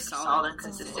most really like solid and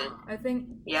consistent. I think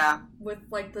Yeah. with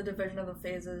like the division of the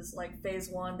phases, like Phase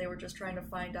 1, they were just trying to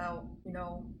find out,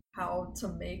 how to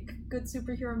make good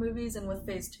superhero movies, and with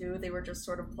Phase 2, they were just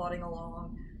sort of plodding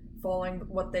along, following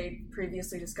what they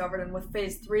previously discovered. And with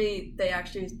Phase 3, they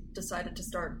actually decided to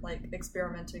start like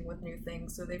experimenting with new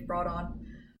things. So they brought on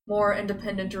more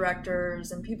independent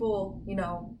directors and people,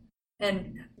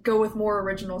 and go with more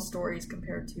original stories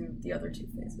compared to the other two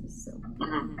phases. So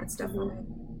it's definitely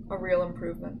a real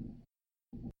improvement.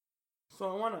 So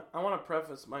I wanna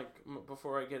preface, Mike,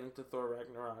 before I get into Thor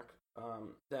Ragnarok,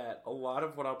 that a lot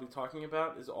of what I'll be talking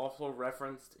about is also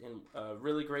referenced in a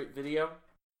really great video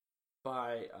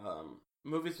by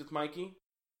Movies with Mikey,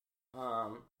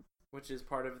 which is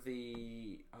part of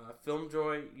the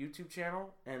FilmJoy YouTube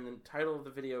channel, and the title of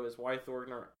the video is Why Thor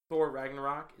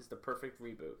Ragnarok is the Perfect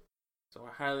Reboot. So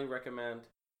I highly recommend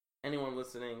anyone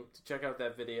listening to check out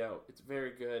that video. It's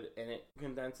very good, and it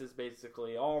condenses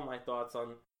basically all my thoughts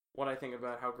on what I think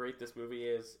about how great this movie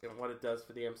is, and what it does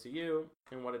for the MCU,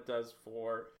 and what it does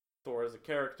for Thor as a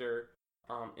character,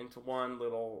 into one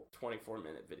little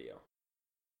 24-minute video.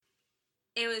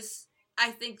 It was,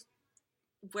 I think,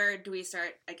 where do we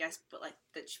start? I guess, but like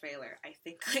the trailer. I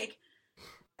think like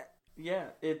Yeah,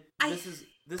 this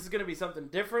is gonna be something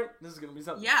different. This is gonna be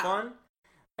something Yeah. fun.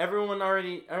 Everyone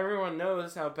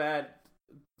knows how bad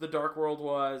the Dark World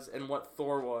was and what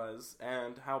Thor was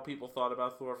and how people thought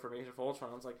about Thor from Age of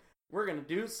Ultron. It's like, we're gonna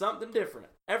do something different.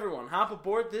 Everyone, hop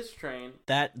aboard this train.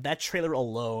 That trailer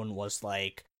alone was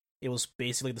like, it was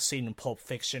basically the scene in Pulp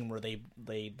Fiction where they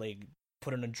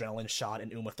put an adrenaline shot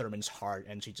in Uma Thurman's heart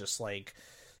and she just like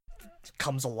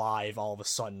comes alive all of a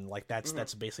sudden. Like that's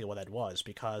basically what that was,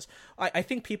 because I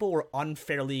think people were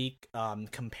unfairly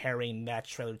comparing that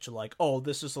trailer to like, oh,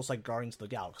 this is just like Guardians of the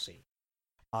Galaxy.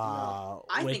 I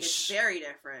think it's very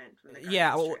different from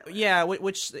the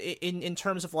which in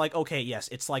terms of like, okay, yes,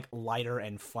 it's like lighter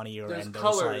and funnier, There's and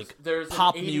colors. there's like There's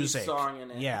pop an 80s music song in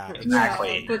it. Yeah,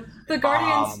 exactly. Yeah, but the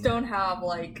Guardians don't have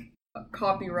like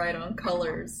copyright on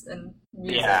colors and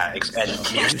music. Yeah,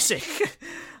 music.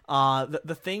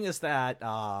 The thing is that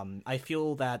I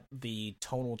feel that the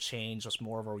tonal change was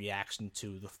more of a reaction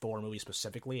to the Thor movie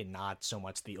specifically, and not so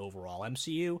much the overall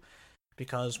MCU.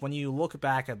 Because when you look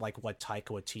back at like what Taika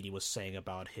Waititi was saying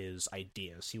about his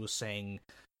ideas, he was saying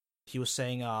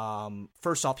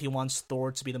first off, he wants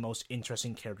Thor to be the most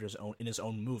interesting character in his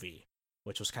own movie.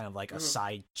 which was kind of like a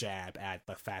side jab at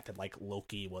the fact that like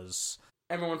Loki was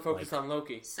Everyone focused on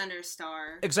Loki. Center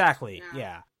star. exactly,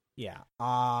 Yeah. yeah.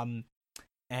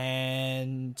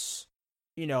 And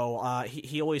you know,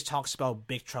 he always talks about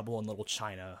Big Trouble in Little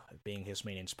China being his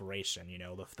main inspiration. You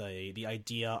know, the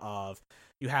idea of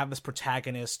you have this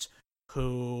protagonist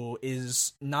who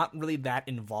is not really that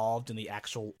involved in the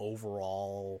actual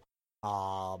overall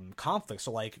conflict.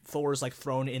 So like Thor is like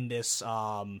thrown in this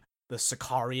the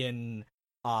Sicarian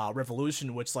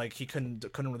revolution, which like he couldn't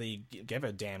really give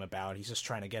a damn about. He's just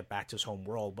trying to get back to his home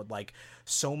world, but like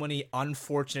so many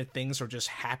unfortunate things are just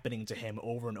happening to him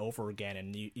over and over again,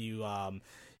 and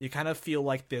you kind of feel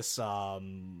like this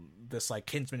like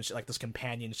kinsmanship, like this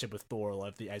companionship with Thor,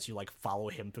 like as you like follow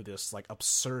him through this like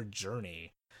absurd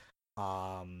journey.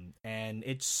 And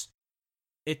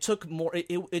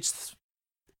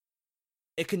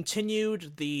it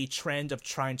continued the trend of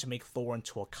trying to make Thor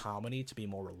into a comedy to be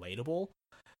more relatable,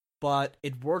 but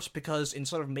it worked because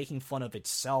instead of making fun of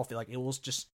itself, it was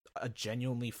just a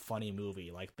genuinely funny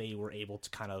movie. Like they were able to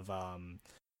kind of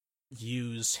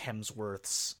use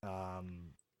Hemsworth's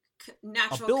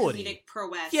natural ability. Comedic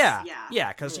prowess. Yeah,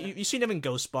 because you've seen him in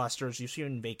Ghostbusters, you've seen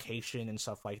him in Vacation and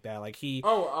stuff like that. Like he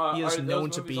is known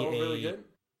to be really good?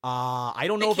 I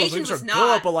don't know if Vacation those movies are was good,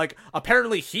 not. but like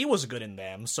apparently he was good in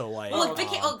them. So like, Well,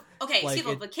 okay, like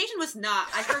Steve, Vacation was not.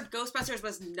 I heard Ghostbusters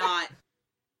was not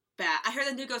bad. I heard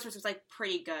the new Ghostbusters was like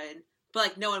pretty good, but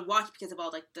like no one watched because of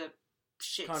all like the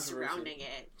shit surrounding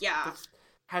it. Yeah.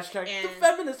 Hashtag And- the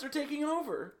feminists are taking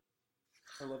over.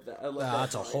 I love that. I love that.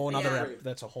 that's a whole another. Yeah.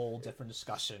 That's a whole different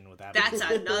discussion with that. That's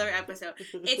movie. another episode.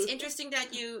 It's interesting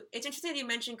that you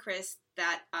mentioned, Chris,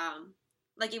 that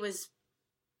like it was.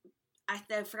 I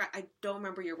forgot. I don't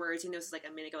remember your words. You know, this is like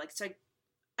a minute ago. Like so,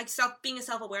 like being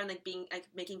self-aware and like being like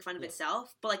making fun of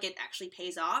itself, but like it actually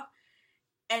pays off.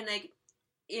 And like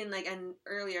and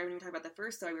earlier when we were talking about the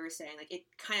first story, we were saying like it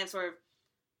kind of sort of.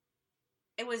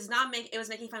 It was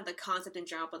making fun of the concept in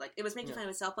general, but like it was making fun of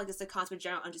itself, like it's the concept in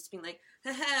general, and just being like,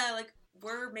 haha, like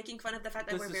we're making fun of the fact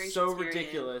that we're very This is so shakespearean.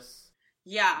 ridiculous.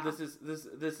 Yeah. This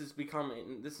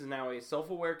is now a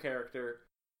self-aware character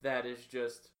that is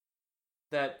just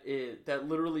that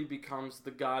literally becomes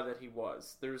the god that he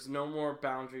was. There's no more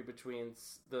boundary between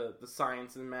the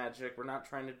science and magic. We're not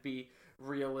trying to be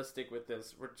realistic with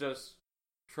this. We're just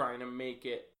trying to make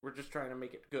it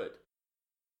good.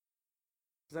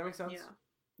 Does that make sense? Yeah.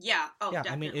 Yeah. Oh, yeah.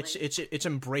 definitely. I mean, it's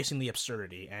embracing the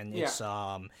absurdity, and it's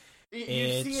You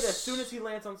see it as soon as he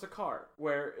lands on Sakaar,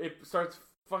 where it starts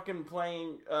fucking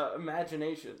playing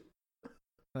Imagination.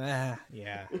 yeah.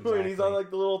 When he's exactly. on like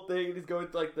the little thing, and he's going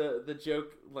to like the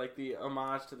joke, like the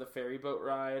homage to the ferry boat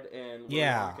ride and Willy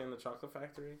Wonka in the Chocolate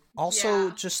Factory. Also,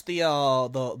 Yeah. just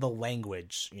the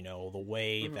language, you know, the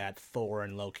way that Thor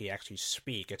and Loki actually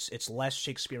speak. It's less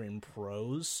Shakespearean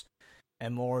prose,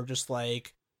 and more just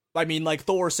like, I mean, like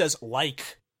Thor says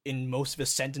 "like" in most of his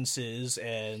sentences,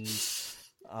 and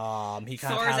he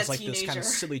kind Thor of is has a like this kind of teenager.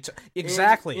 silly.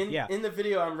 Exactly. In, yeah. In the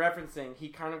video I'm referencing, he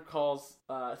kind of calls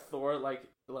Thor like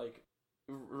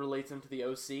relates him to the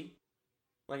OC,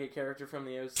 like a character from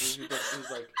the OC who's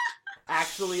like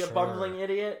actually a bumbling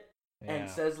idiot and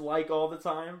says "like" all the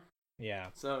time. Yeah.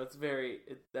 So it's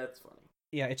that's funny.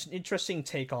 Yeah, it's an interesting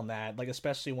take on that, like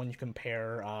especially when you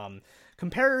compare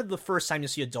the first time you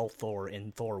see adult Thor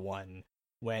in Thor 1,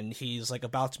 when he's like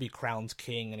about to be crowned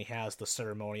king and he has the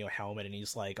ceremonial helmet and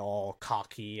he's like all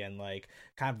cocky and like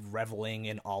kind of reveling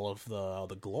in all of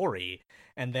the glory.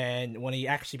 And then when he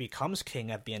actually becomes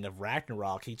king at the end of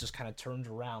Ragnarok, he just kind of turns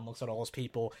around, looks at all his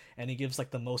people, and he gives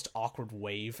like the most awkward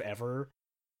wave ever.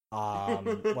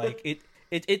 Like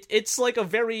it's like a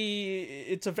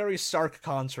very stark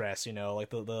contrast, you know, like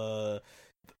the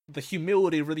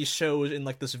humility really shows in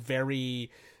like this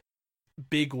very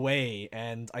big way,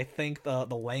 and I think the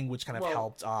language kind of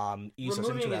helped ease us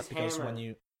into that, because when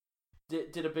you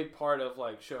did a big part of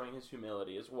like showing his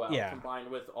humility as well,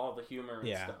 combined with all the humor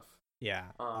and stuff. Yeah.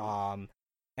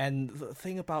 And the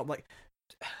thing about like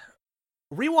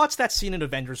rewatch that scene in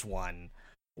Avengers 1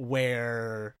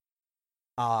 where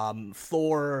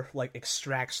Thor like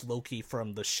extracts Loki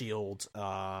from the shield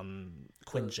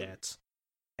Quinjet,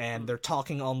 and they're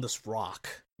talking on this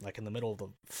rock like in the middle of the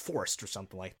forest or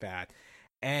something like that,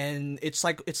 and it's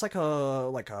like a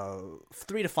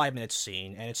 3 to 5 minute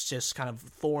scene, and it's just kind of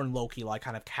Thor and Loki like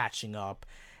kind of catching up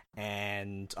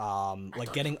and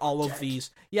like getting all of these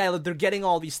they're getting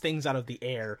all these things out of the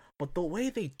air, but the way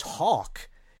they talk,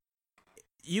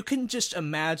 you can just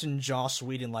imagine Joss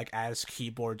Whedon like at his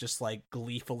keyboard just like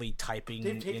gleefully typing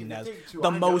in as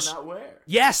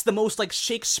the most like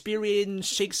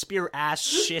Shakespeare ass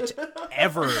shit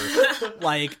ever.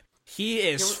 Like He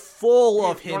is full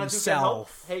of You wanna do Get Help?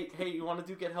 himself. Hey, you want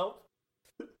to do Get Help?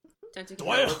 Don't do Do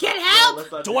I- Get help!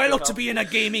 Let's not Do I Get look to Help. be in a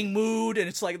gaming mood? And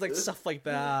it's like stuff like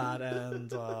that,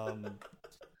 and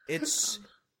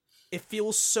it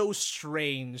feels so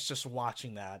strange just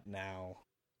watching that now,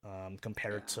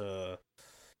 compared to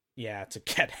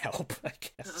Get Help, I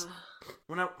guess.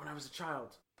 When I was a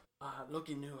child,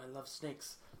 Loki knew I loved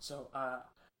snakes, so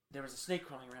there was a snake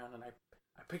crawling around, and I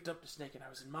picked up the snake and I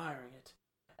was admiring it,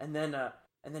 and then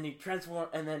he transformed,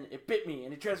 and then it bit me,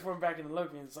 and he transformed back into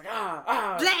Loki, and it's like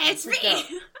Blah, it's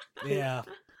freaked me! out.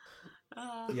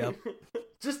 Yeah. Yep.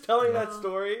 Just telling that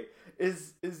story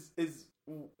is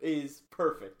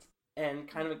perfect and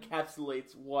kind of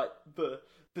encapsulates what the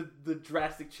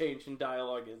drastic change in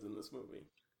dialogue is in this movie.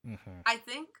 Mm-hmm. I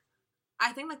think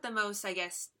like the most, I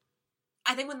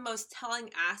think one of the most telling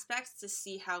aspects to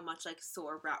see how much like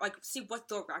see what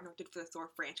Thor Ragnarok did for the Thor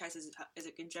franchise as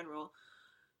in general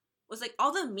was like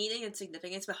all the meaning and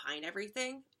significance behind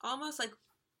everything. Almost like,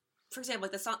 for example,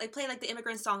 like the song they play like the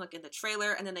immigrant song like in the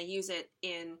trailer, and then they use it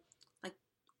in like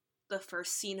the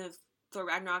first scene of Thor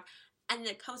Ragnarok, and then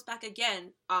it comes back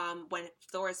again when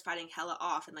Thor is fighting Hela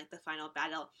off in like the final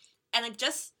battle, and like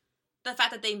just the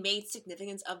fact that they made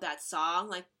significance of that song,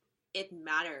 like it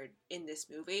mattered in this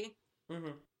movie.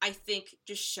 Mm-hmm. I think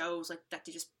just shows like that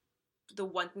the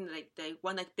one thing that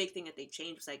one like big thing that they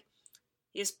changed was like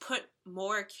they just put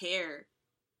more care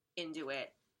into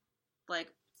it.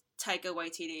 Like Taika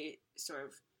Waititi sort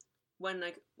of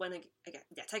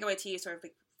Taika Waititi sort of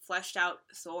like fleshed out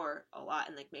Thor a lot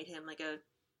and like made him like a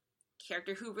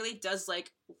character who really does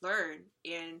like learn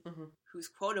and who's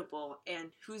quotable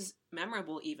and who's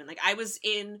memorable even. Like I was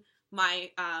in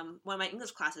my one of my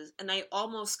English classes and I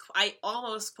almost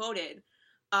quoted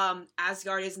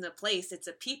Asgard isn't a place, it's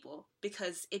a people,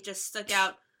 because it just stuck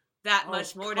out that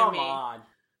much more to me. Come on.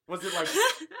 Was it like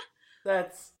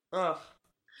that's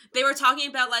They were talking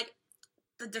about like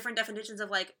the different definitions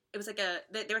of like it was like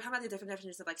they were talking about the different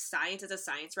definitions of like science as a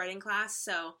science writing class.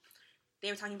 So they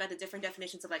were talking about the different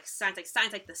definitions of like science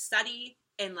like the study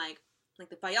and like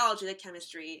the biology, the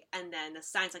chemistry, and then the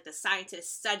science like the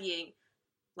scientists studying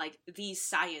like these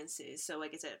sciences. So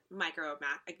like it's a micro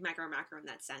macro in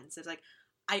that sense. It's like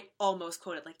I almost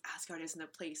quoted like Asgard isn't a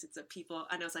place, it's a people,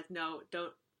 and I was like, no,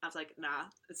 don't. I was like, nah,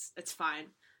 it's fine.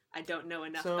 I don't know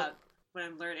enough about what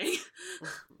I'm learning.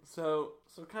 So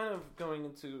kind of going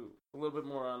into a little bit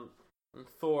more on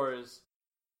Thor's.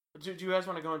 Do you guys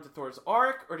want to go into Thor's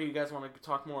arc, or do you guys want to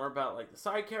talk more about like the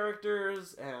side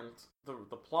characters and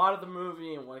the plot of the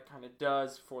movie and what it kind of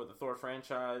does for the Thor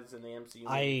franchise and the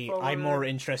MCU? I'm more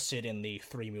interested in the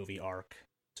 3-movie arc,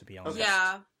 to be honest.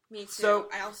 Yeah, me too. So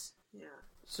I also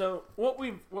So what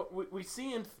we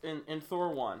see in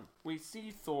Thor 1, we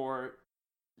see Thor,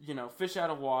 fish out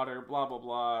of water, blah blah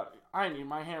blah. I need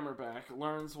my hammer back.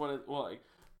 Learns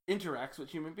interacts with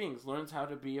human beings, learns how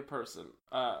to be a person.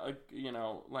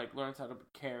 Learns how to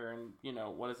care and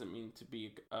what does it mean to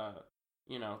be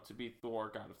to be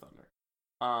Thor, God of Thunder.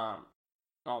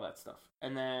 All that stuff.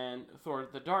 And then Thor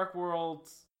the Dark World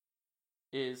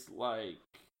is like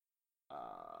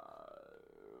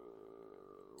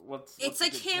it's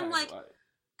like him like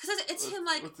because it's him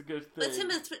like what's a good thing?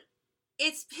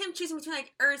 It's him choosing between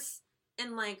like Earth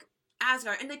and like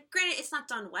Asgard, and like granted it's not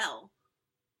done well,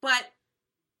 but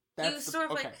you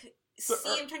sort of like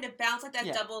see him trying to balance like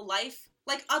that double life.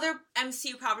 Like other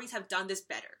MCU properties have done this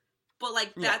better, but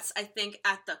like that's I think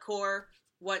at the core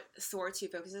what Thor 2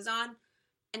 focuses on,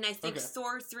 and I think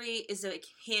Thor 3 is like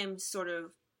him sort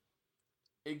of.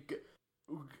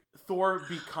 Thor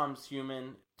becomes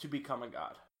human to become a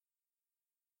god.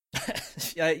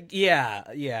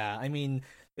 yeah. I mean,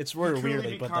 it's worded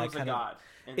weirdly, but that kind of.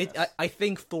 I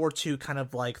think Thor 2 kind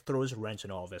of like throws a wrench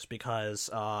in all this because,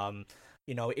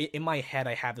 in my head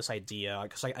I have this idea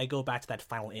because I go back to that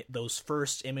those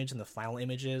first image and the final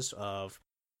images of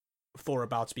Thor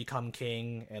about to become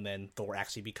king and then Thor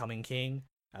actually becoming king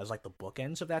as like the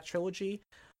bookends of that trilogy.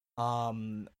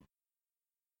 I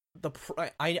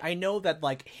know that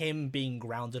like him being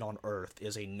grounded on Earth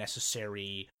is a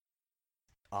necessary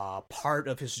part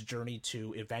of his journey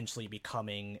to eventually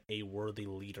becoming a worthy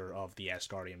leader of the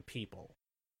Asgardian people.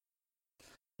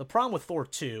 The problem with Thor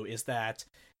 2 is that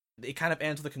it kind of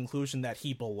ends with the conclusion that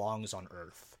he belongs on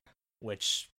Earth,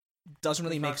 which doesn't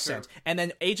really make sense. And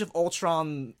then Age of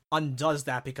Ultron undoes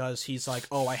that because he's like,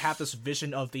 oh, I have this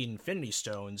vision of the Infinity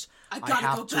Stones. I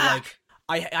have to back.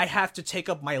 I have to take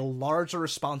up my larger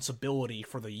responsibility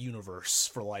for the universe,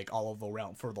 for like all of the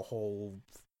realm, for the whole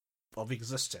of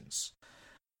existence.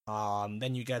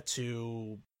 Then you get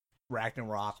to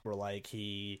Ragnarok, where like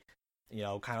he,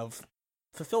 kind of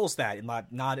fulfills that,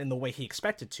 not in the way he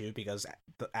expected to, because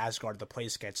the Asgard, the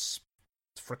place, gets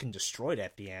freaking destroyed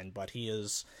at the end. But he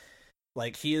is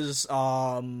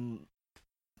the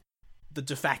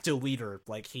de facto leader.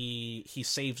 Like he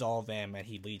saves all of them and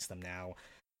he leads them now.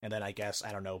 And then I guess,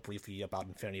 I don't know, briefly about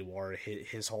Infinity War,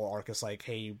 his whole arc is like,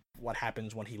 hey, what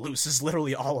happens when he loses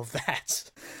literally all of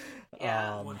that?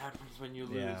 Yeah. What happens when you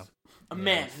lose yeah. a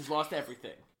man who's lost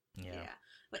everything? Yeah.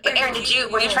 But Aaron,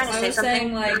 were you trying to I say was something?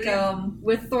 saying, like,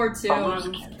 with Thor 2,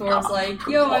 Thor's like,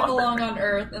 yo, I belong on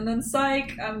Earth, and then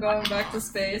psych, I'm going back to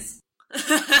space.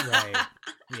 Right.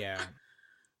 Yeah.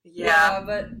 Yeah,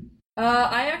 but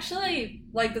I actually,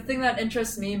 like, the thing that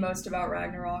interests me most about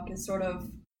Ragnarok is sort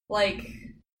of, like,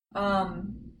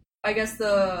 I guess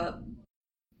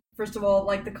first of all,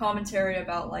 like, the commentary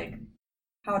about, like,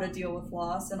 how to deal with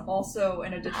loss, and also,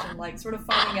 in addition, like, sort of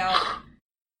finding out,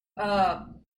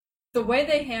 the way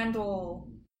they handle,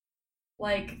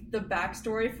 like, the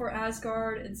backstory for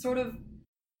Asgard, it's sort of,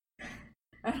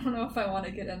 I don't know if I want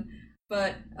to get in,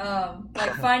 but,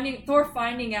 like, Thor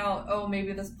finding out, oh,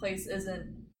 maybe this place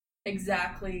isn't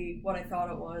exactly what I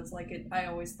thought it was. Like, I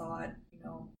always thought,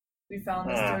 we found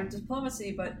this through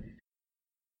diplomacy, but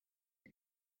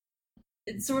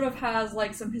it sort of has,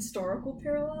 like, some historical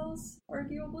parallels,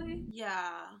 arguably.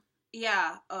 Yeah.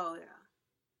 Oh, yeah.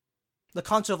 The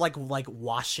concept of like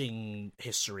washing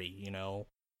history,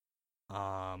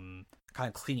 kind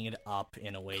of cleaning it up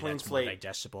in a way Clean that's slate. more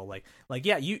digestible. Like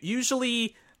yeah,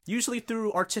 usually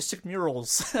through artistic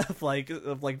murals of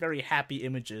very happy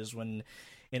images, when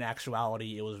in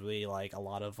actuality it was really like a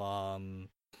lot of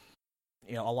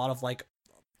like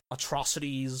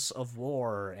atrocities of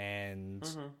war and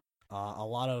a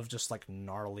lot of just like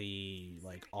gnarly,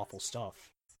 like awful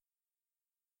stuff.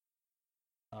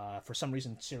 For some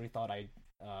reason, Siri thought I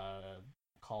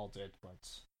called it, but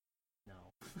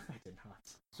no, I did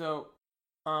not. So,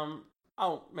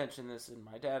 I'll mention this in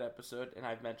my dad episode, and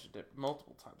I've mentioned it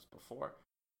multiple times before.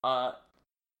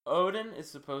 Odin is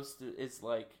supposed to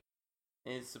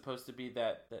be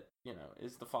that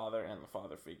is the father and the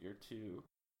father figure to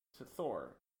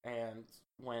Thor. And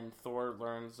when Thor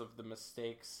learns of the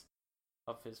mistakes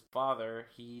of his father,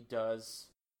 he does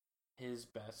his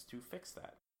best to fix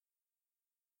that.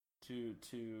 To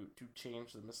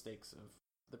change the mistakes of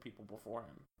the people before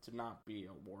him, to not be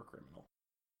a war criminal.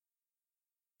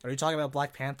 Are you talking about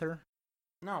Black Panther?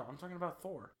 No, I'm talking about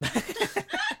Thor.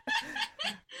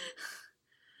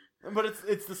 But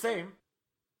it's the same.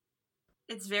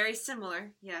 It's very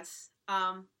similar, yes.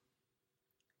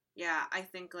 Yeah, I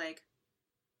think, like,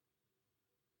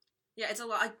 yeah, it's a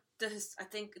lot, I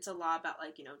think it's a lot about,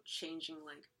 like, changing,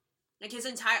 like his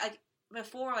entire, like,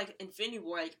 before, like, Infinity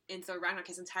War, like, in Thor Ragnarok,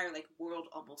 his entire, like, world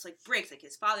almost, like, breaks. Like,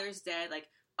 his father is dead, like,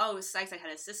 oh, Sykes, I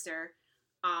had a sister,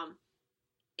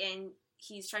 and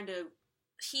he's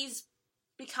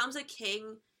becomes a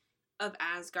king of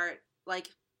Asgard,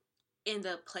 like, in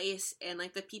the place and,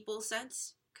 like, the people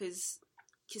sense, because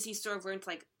he sort of learned to,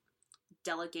 like,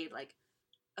 delegate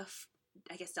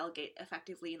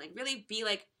effectively, and, like, really be,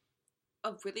 like,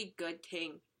 a really good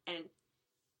king. And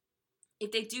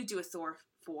if they do a Thor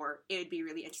 4, it would be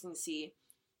really interesting to see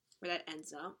where that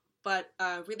ends up. But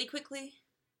really quickly.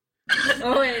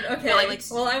 Oh wait, okay. No, like,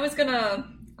 well,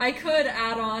 I could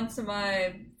add on to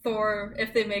my Thor,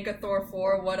 if they make a Thor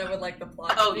 4, what I would like the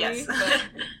plot to be. Yes. But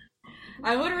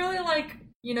I would really like,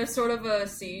 sort of a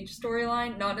siege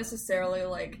storyline, not necessarily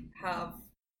like have,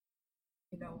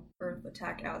 Earth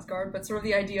attack Asgard, but sort of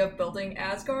the idea of building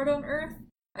Asgard on Earth.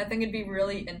 I think it'd be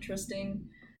really interesting.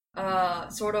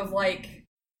 Sort of like,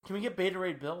 Can we get Beta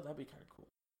Ray Bill? That'd be kind of cool.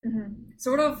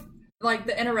 Sort of like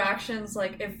the interactions,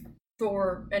 like if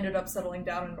Thor ended up settling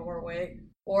down in Norway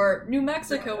or New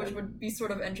Mexico, which would be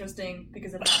sort of interesting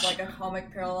because it has like a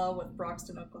comic parallel with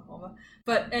Broxton, Oklahoma,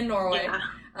 but in Norway. Yeah.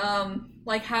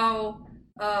 Like how,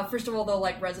 first of all, the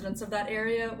like residents of that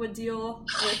area would deal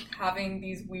with having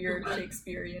these weird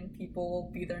Shakespearean people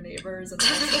be their neighbors and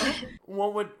stuff.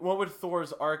 What would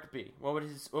Thor's arc be? What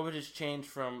would his change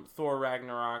from Thor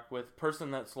Ragnarok with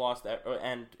person that's lost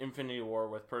and Infinity War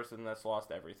with person that's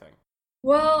lost everything?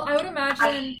 Well, I would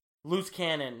imagine. Loose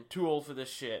cannon, too old for this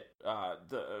shit.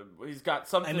 He's got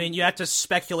something. I mean, you have to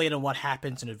speculate on what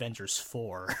happens in Avengers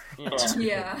 4.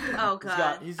 Yeah. Oh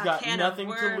god. He's got nothing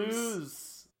to worms.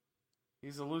 lose.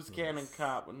 He's a loose cannon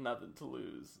cop with nothing to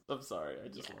lose. I'm sorry, I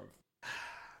just love.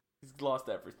 He's lost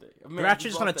everything. They're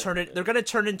actually just gonna turn it. They're gonna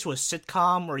turn it into a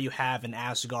sitcom where you have an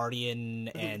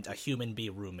Asgardian and a human be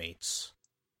roommates.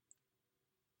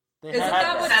 Isn't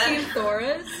that what Team Thor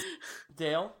is?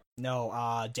 Dale? No,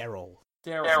 Daryl.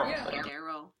 Daryl. Yeah.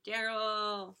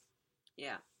 Daryl.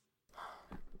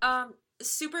 Yeah.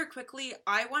 super quickly,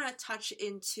 I want to touch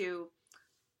into,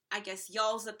 I guess,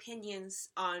 y'all's opinions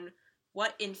on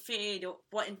what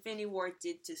Infinity War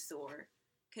did to Thor.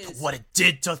 What it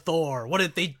did to Thor? What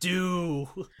did they do?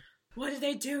 What did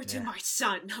they do to my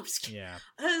son? No, I'm just kidding. Yeah.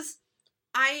 Because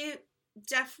I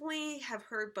definitely have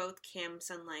heard both camps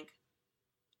on, like,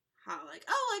 how, like,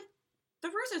 oh, like, the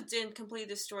Russos didn't completely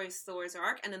destroy Thor's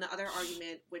arc, and then the other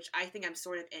argument, which I think I'm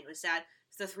sort of in, was that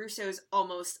the Russos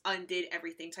almost undid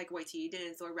everything Taika Waititi did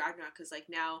in Thor Ragnarok, because, like,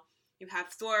 now you have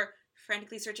Thor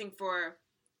frantically searching for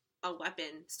a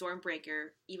weapon, Stormbreaker,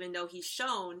 even though he's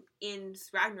shown in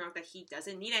Ragnarok that he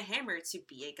doesn't need a hammer to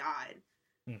be a god.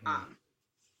 Mm-hmm.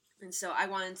 And so I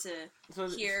wanted to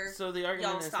hear. So the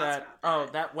argument y'all's is thoughts that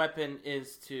about that weapon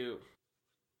is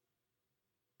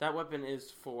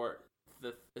for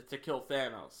to kill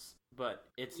Thanos, but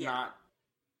it's not.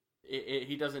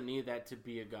 He doesn't need that to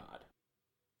be a god.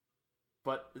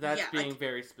 But that's being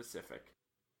very specific.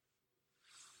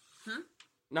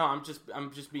 No, I'm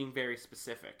just being very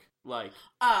specific. Like,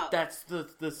 that's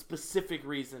the specific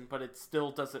reason, but it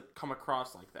still doesn't come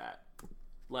across like that.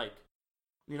 Like,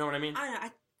 you know what I mean? I don't know.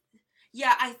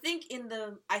 I think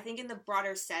in the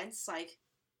broader sense, like,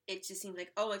 it just seems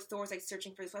like, oh, like, Thor's, like,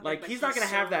 searching for this weapon. Like, he's not going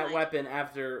to have that weapon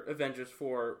after Avengers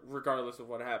 4, regardless of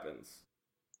what happens.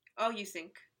 Oh, you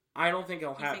think? I don't think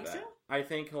he'll have that. So? I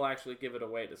think he'll actually give it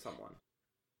away to someone.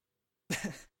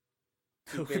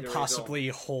 Who could possibly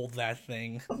hold that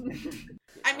thing?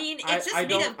 I mean, it's just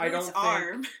made of Groot's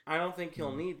arm. I don't think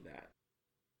he'll need that.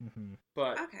 Mm-hmm.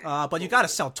 But but you gotta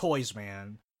sell toys,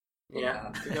 man.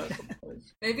 Yeah.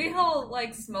 Maybe he'll,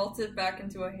 like, smelt it back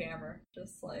into a hammer.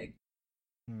 Just, like...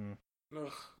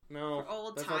 Ugh, no. For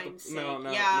old times' sake.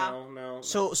 No.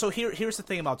 So here's the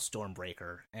thing about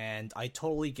Stormbreaker, and I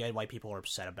totally get why people are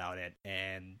upset about it,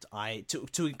 and I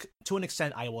to an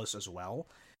extent I was as well.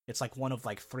 It's like one of,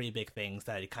 like, 3 big things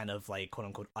that it kind of, like, quote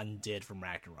unquote undid from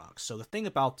Ragnarok. So the thing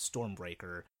about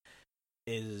Stormbreaker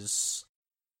is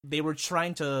they're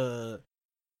trying to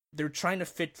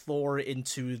fit Thor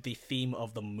into the theme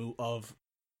of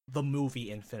the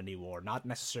movie Infinity War, not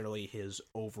necessarily his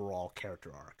overall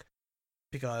character arc.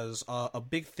 Because a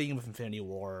big theme of Infinity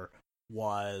War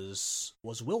was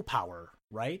willpower,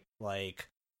 right? Like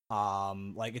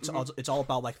it's all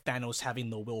about, like, Thanos having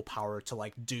the willpower to,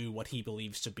 like, do what he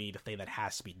believes to be the thing that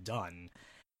has to be done,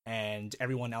 and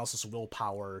everyone else's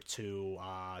willpower to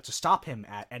stop him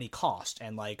at any cost.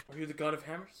 And, like, are you the god of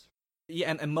hammers?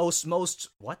 Yeah, and most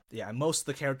what? Yeah, most of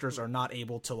the characters are not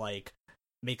able to, like,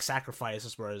 make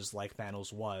sacrifices, whereas, like,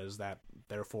 Thanos was, that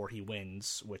therefore he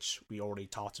wins, which we already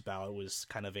talked about. It was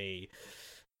kind of a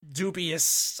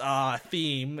dubious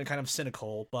theme, and kind of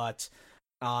cynical, but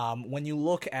when you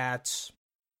look at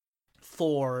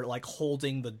Thor, like,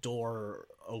 holding the door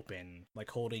open,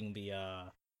 like, holding the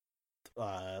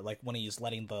like, when he's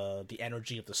letting the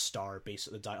energy of the star,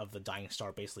 basically of the dying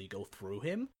star, basically go through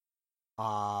him,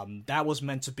 that was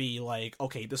meant to be like,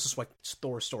 okay, this is what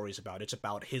Thor's story is about. It's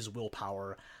about his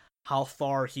willpower, how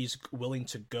far he's willing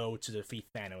to go to defeat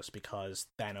Thanos, because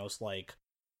Thanos, like,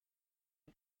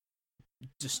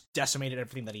 just decimated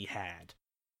everything that he had.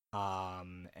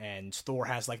 And Thor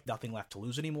has, like, nothing left to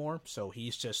lose anymore, so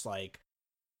he's just, like,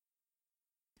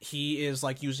 he's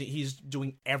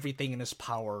doing everything in his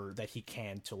power that he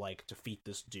can to, like, defeat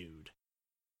this dude.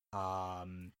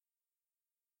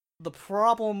 The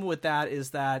problem with that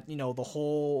is that, you know, the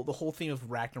whole theme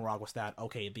of Ragnarok was that,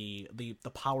 okay, the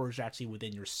power is actually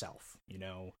within yourself, you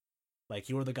know? Like,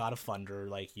 you are the god of thunder,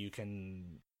 like, you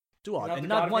can do all, and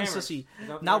not once does he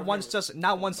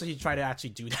try to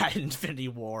actually do that in Infinity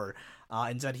War.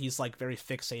 Instead, he's, like, very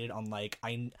fixated on, like,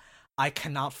 I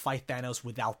cannot fight Thanos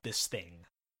without this thing,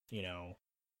 you know.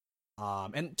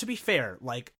 And to be fair,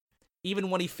 like,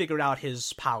 even when he figured out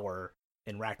his power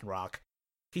in Ragnarok,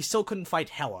 he still couldn't fight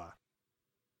Hela.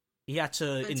 He had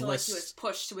to until, enlist. Like, he was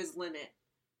pushed to his limit.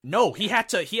 No, he had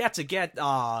to get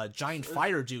giant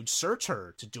fire dude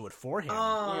Surtur to do it for him.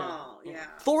 Oh, yeah.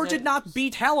 Thor did not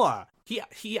beat Hela.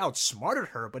 He outsmarted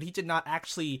her, but he did not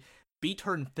actually beat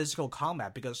her in physical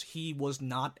combat because he was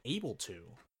not able to.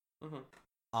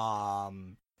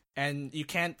 Mm-hmm. And you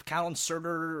can't count on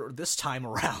Surtur this time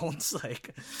around.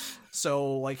 Like,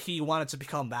 so, like, he wanted to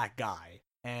become that guy.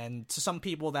 And to some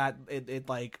people, that it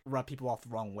like rubbed people off the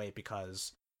wrong way,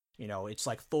 because, you know, it's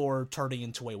like Thor turning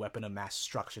into a weapon of mass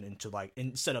destruction, into, like,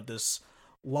 instead of this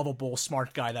lovable,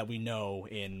 smart guy that we know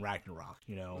in Ragnarok,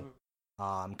 you know?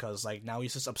 Because, like, now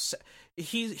he's just upset.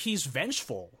 He's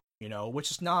vengeful, you know, which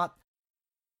is not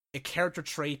a character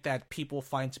trait that people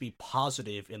find to be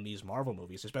positive in these Marvel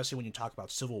movies, especially when you talk about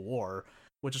Civil War,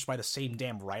 which is by the same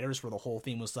damn writers, where the whole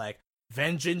theme was like,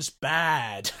 vengeance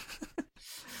bad.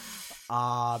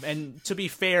 And to be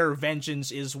fair,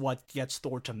 vengeance is what gets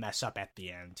Thor to mess up at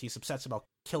the end. He's obsessed about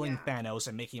killing Thanos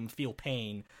and making him feel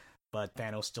pain, but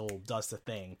Thanos still does the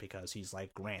thing because he's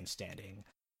like grandstanding.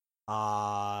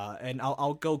 And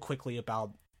I'll go quickly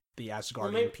about the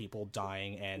Asgardian people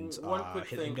dying and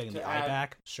him getting the eye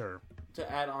back. Sure.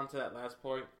 To add on to that last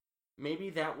point, maybe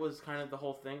that was kind of the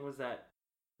whole thing, was that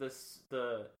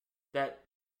that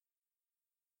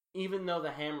even though the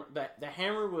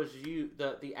hammer was used,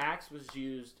 the axe was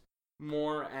used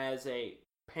more as a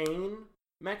pain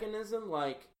mechanism,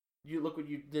 like you look what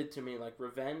you did to me, like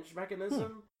revenge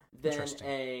mechanism,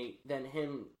 than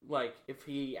him, like if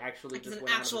he actually like just an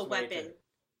went actual out of his way weapon.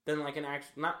 then like an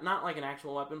actual not like an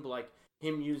actual weapon, but like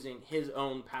him using his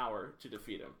own power to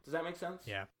defeat him. Does that make sense?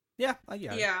 Yeah. Yeah.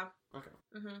 Yeah. Okay.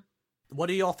 Mm-hmm. What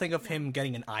do y'all think of him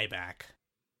getting an eye back?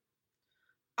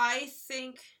 I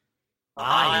think. Oh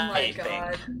my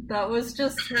god. That was so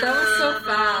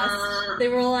fast. They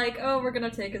were like, oh, we're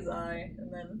gonna take his eye,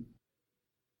 and then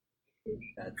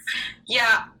that's...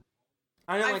 Yeah.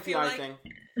 I don't like the eye thing.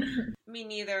 Me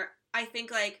neither. I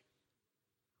think, like,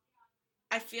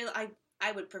 I feel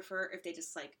I would prefer if they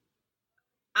just, like,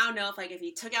 I don't know, if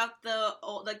you took out the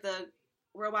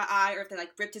robot eye, or if they,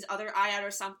 like, ripped his other eye out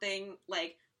or something,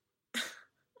 like...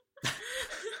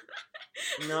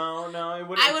 No, it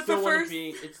wouldn't.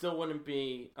 It still wouldn't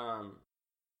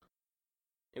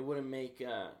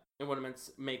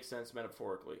make sense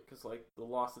metaphorically, because like the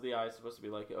loss of the eye is supposed to be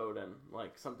like Odin,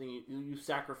 like something you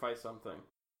sacrifice something.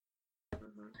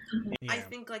 Mm-hmm. Yeah. I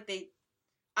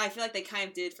feel like they kind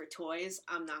of did for toys.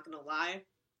 I'm not gonna lie.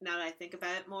 Now that I think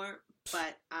about it more,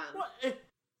 but what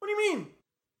do you mean?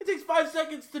 It takes 5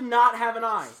 seconds to not have an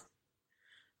eye.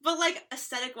 But like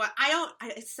aesthetic wise,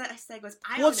 aesthetic wise,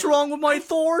 I don't What's know. wrong with my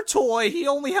Thor toy? He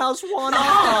only has one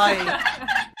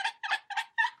eye.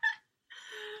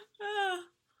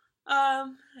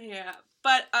 Yeah.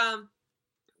 But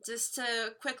just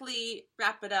to quickly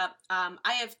wrap it up,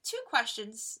 I have 2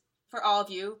 questions for all of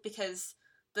you, because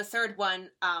the third one,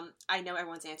 I know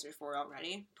everyone's answered for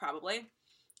already, probably.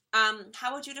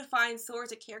 How would you define Thor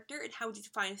as a character, and how would you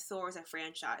define Thor as a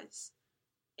franchise?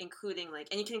 Including, like,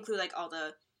 and you can include, like, all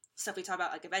the stuff we talk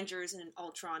about, like Avengers and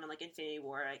Ultron and, like, Infinity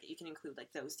War. Like, you can include,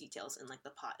 like, those details in, like, the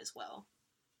pot as well.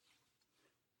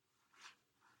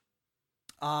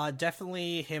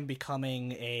 Definitely him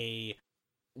becoming a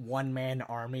one-man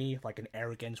army, like an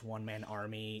arrogant one-man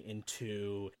army,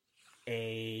 into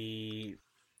a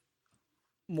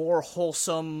more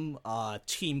wholesome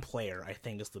team player, I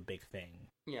think, is the big thing.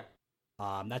 Yeah.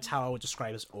 That's how I would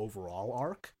describe his overall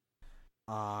arc.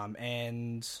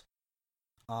 And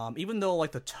even though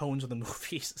like the tones of the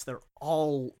movies, they're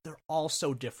all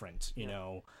so different, you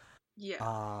know.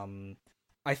 Yeah.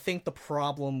 I think the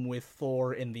problem with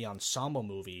Thor in the ensemble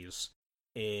movies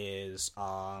is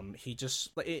he just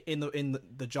in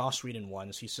the Joss Whedon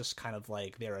ones, he's just kind of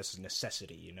like there as a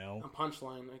necessity, you know. A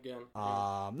punchline again.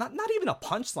 Not even a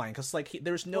punchline, because like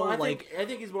there's no I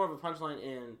think he's more of a punchline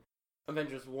in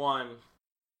Avengers 1.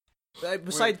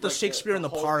 Besides the like Shakespeare in the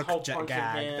Park gag,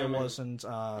 there and, wasn't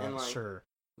like, sure.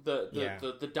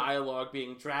 The dialogue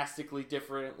being drastically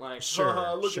different, like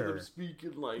look at them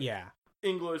speaking like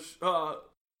English.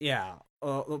 Yeah.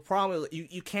 The problem is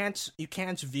you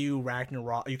can't view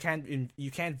Ragnarok. You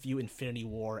can't view Infinity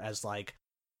War as like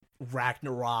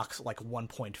Ragnarok like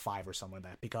 1.5 or something like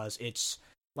that, because it's,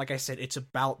 like I said, it's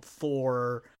about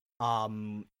Thor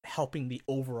helping the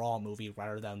overall movie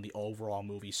rather than the overall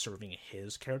movie serving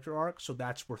his character arc. So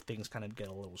that's where things kind of get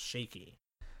a little shaky.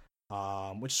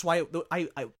 Which is why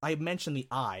I mentioned the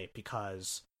eye,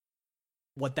 because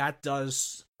what that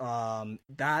does,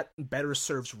 that better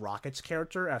serves Rocket's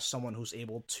character as someone who's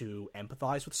able to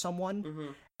empathize with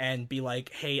someone and be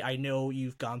like, hey, I know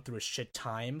you've gone through a shit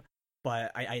time,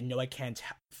 but I know I can't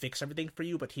fix everything for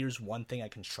you, but here's one thing I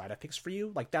can try to fix for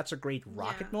you. Like, that's a great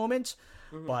Rocket moment,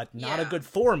 but not a good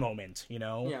Thor moment, you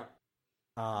know?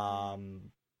 Yeah.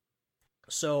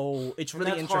 So it's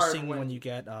really interesting when you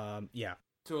get,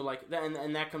 to like,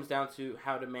 and that comes down to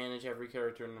how to manage every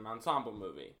character in an ensemble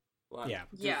movie. Like,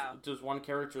 does one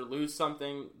character lose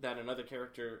something that another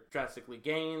character drastically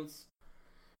gains?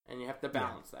 And you have to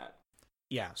balance that.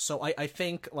 Yeah, so I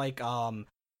think, like,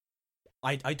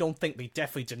 I don't think they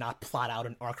definitely did not plot out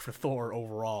an arc for Thor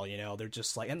overall, you know? They're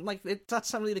just like, and like,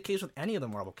 that's not really the case with any of the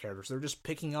wRarble characters. They're just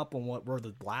picking up on where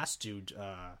the last dude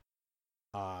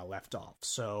left off.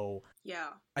 So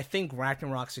I think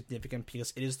Ragnarok's significant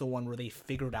because it is the one where they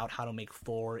figured out how to make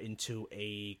Thor into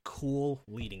a cool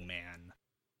leading man,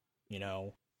 you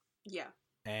know? Yeah.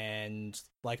 And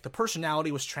like the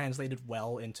personality was translated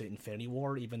well into Infinity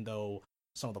War, even though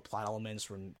some of the plot elements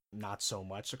were not so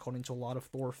much, according to a lot of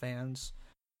Thor fans.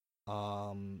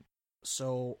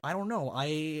 So I don't know.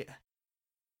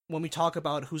 When we talk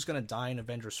about who's gonna die in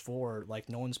Avengers 4, like,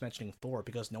 no one's mentioning Thor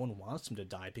because no one wants him to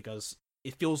die, because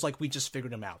it feels like we just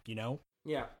figured him out, you know?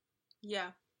 Yeah.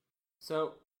 Yeah.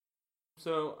 So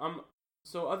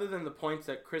other than the points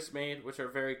that Chris made, which are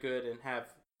very good and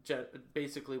have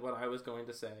basically what I was going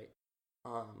to say,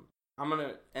 I'm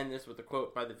gonna end this with a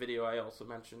quote by the video I also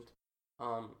mentioned.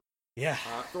 Yeah.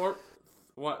 Thor.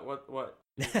 What?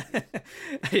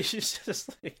 I should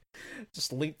just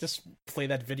play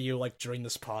that video like during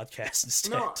this podcast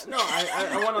instead. No.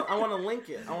 I want to link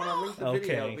it. I want to link the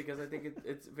video Okay. because I think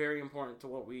it's very important to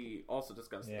what we also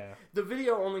discussed. Yeah. The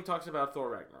video only talks about Thor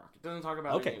Ragnarok. It doesn't talk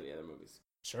about any of the other movies.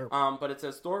 Sure. But it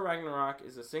says Thor Ragnarok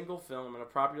is a single film and a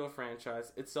popular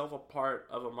franchise, itself a part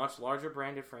of a much larger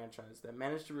branded franchise that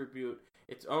managed to reboot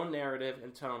its own narrative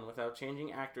and tone without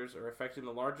changing actors or affecting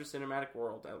the larger cinematic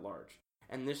world at large.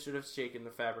 And this should have shaken the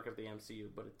fabric of the MCU,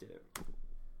 but it didn't.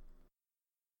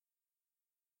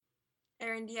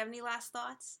 Aaron, do you have any last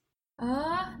thoughts?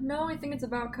 No, I think it's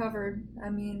about covered. I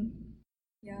mean,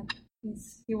 yeah,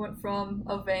 he went from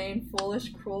a vain,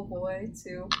 foolish, cruel boy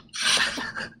to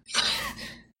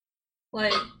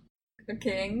like a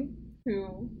king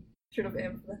who should have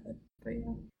aimed for the head. But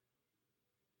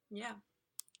Yeah.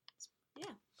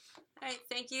 All right,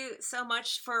 thank you so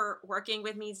much for working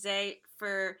with me today.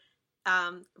 For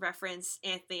reference,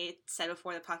 Anthony said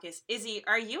before the podcast, Izzy,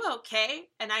 are you okay?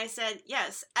 And I said,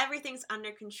 yes, everything's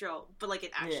under control. But like,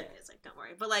 it actually is. Like, don't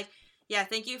worry. But like, yeah,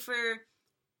 thank you for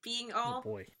being all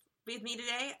with me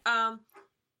today.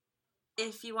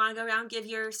 If you want to go around, give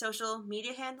your social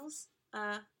media handles,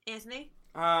 Anthony.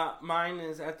 Mine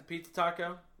is at the Pizza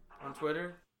Taco on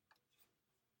Twitter.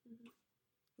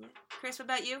 Yeah. Chris, what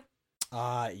about you?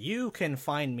 You can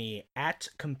find me at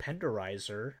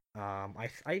Compenderizer.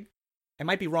 I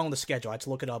might be wrong on the schedule. I have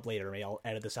to look it up later. Maybe I'll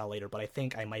edit this out later, but I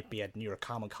think I might be at New York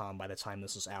Comic Con by the time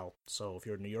this is out. So if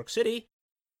you're in New York City,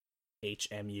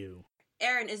 HMU.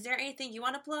 Aaron, is there anything you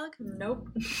want to plug? nope.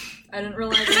 I didn't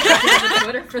realize I had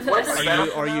Twitter for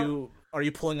this. Are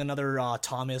you pulling another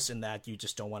Thomas in that you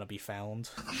just don't want to be found?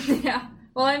 Yeah.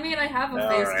 Well, I mean, I have a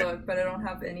All Facebook, right. but I don't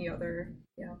have any other.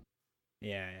 Yeah.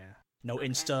 Yeah. No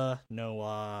Insta,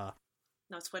 no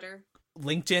No Twitter.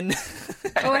 LinkedIn.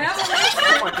 Oh, I have a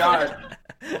Oh my god.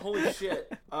 Holy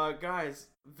shit. Guys,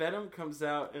 Venom comes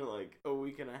out in like a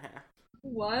week and a half.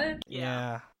 What?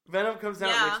 Yeah. Venom comes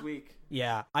out next week.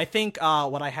 Yeah. I think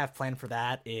what I have planned for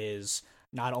that is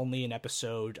not only an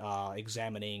episode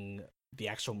examining the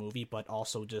actual movie, but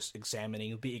also just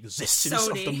examining the existence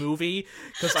of the movie,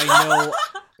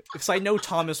 because I know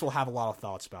Thomas will have a lot of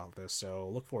thoughts about this, so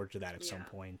look forward to that at some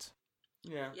point.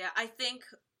 Yeah. Yeah, I think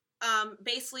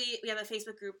basically we have a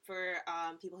Facebook group for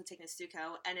people who take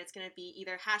Nestuco, and it's going to be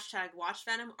either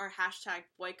 #WatchVenom or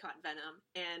 #BoycottVenom,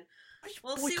 and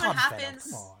we'll see what happens.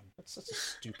 Come on, that's such a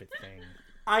stupid thing.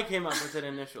 I came up with it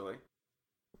initially.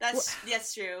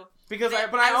 That's true. Because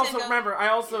I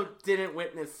also didn't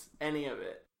witness any of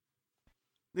it.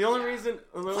 The only reason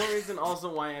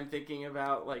also why I'm thinking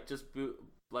about like just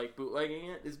bootlegging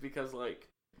it is because like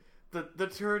the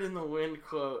turd in the wind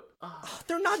quote.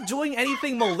 They're not doing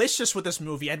anything malicious with this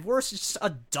movie. At worst, it's just a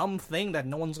dumb thing that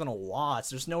no one's gonna watch.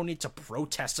 There's no need to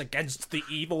protest against the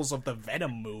evils of the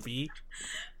Venom movie.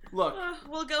 Look,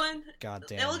 we'll go in.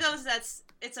 Goddamn. We'll go into that.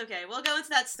 It's okay. We'll go into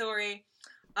that story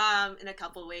in a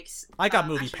couple weeks. I got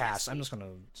Movie Pass. I'm just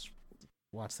gonna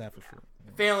watch that for free.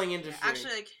 Failing industry.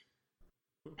 Actually,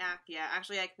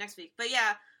 like next week. But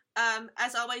yeah,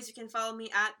 as always, you can follow me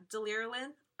at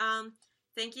Delirlin.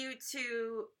 Thank you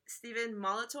to Stephen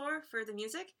Molitor for the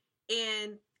music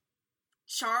and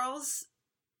Charles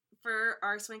for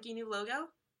our swanky new logo.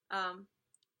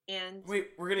 And wait,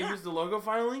 we're gonna use the logo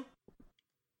finally?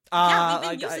 Yeah,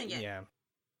 we've been using it. Yeah.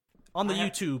 On the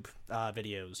YouTube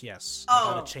videos, yes. Oh.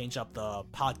 I gotta change up the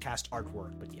podcast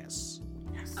artwork, but yes.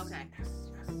 Okay.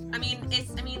 I mean,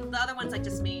 the other one's like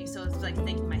just me, so it's like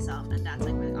thanking myself, and that's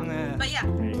like really awesome. But yeah,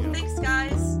 thanks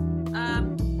guys.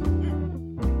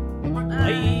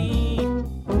 Bye.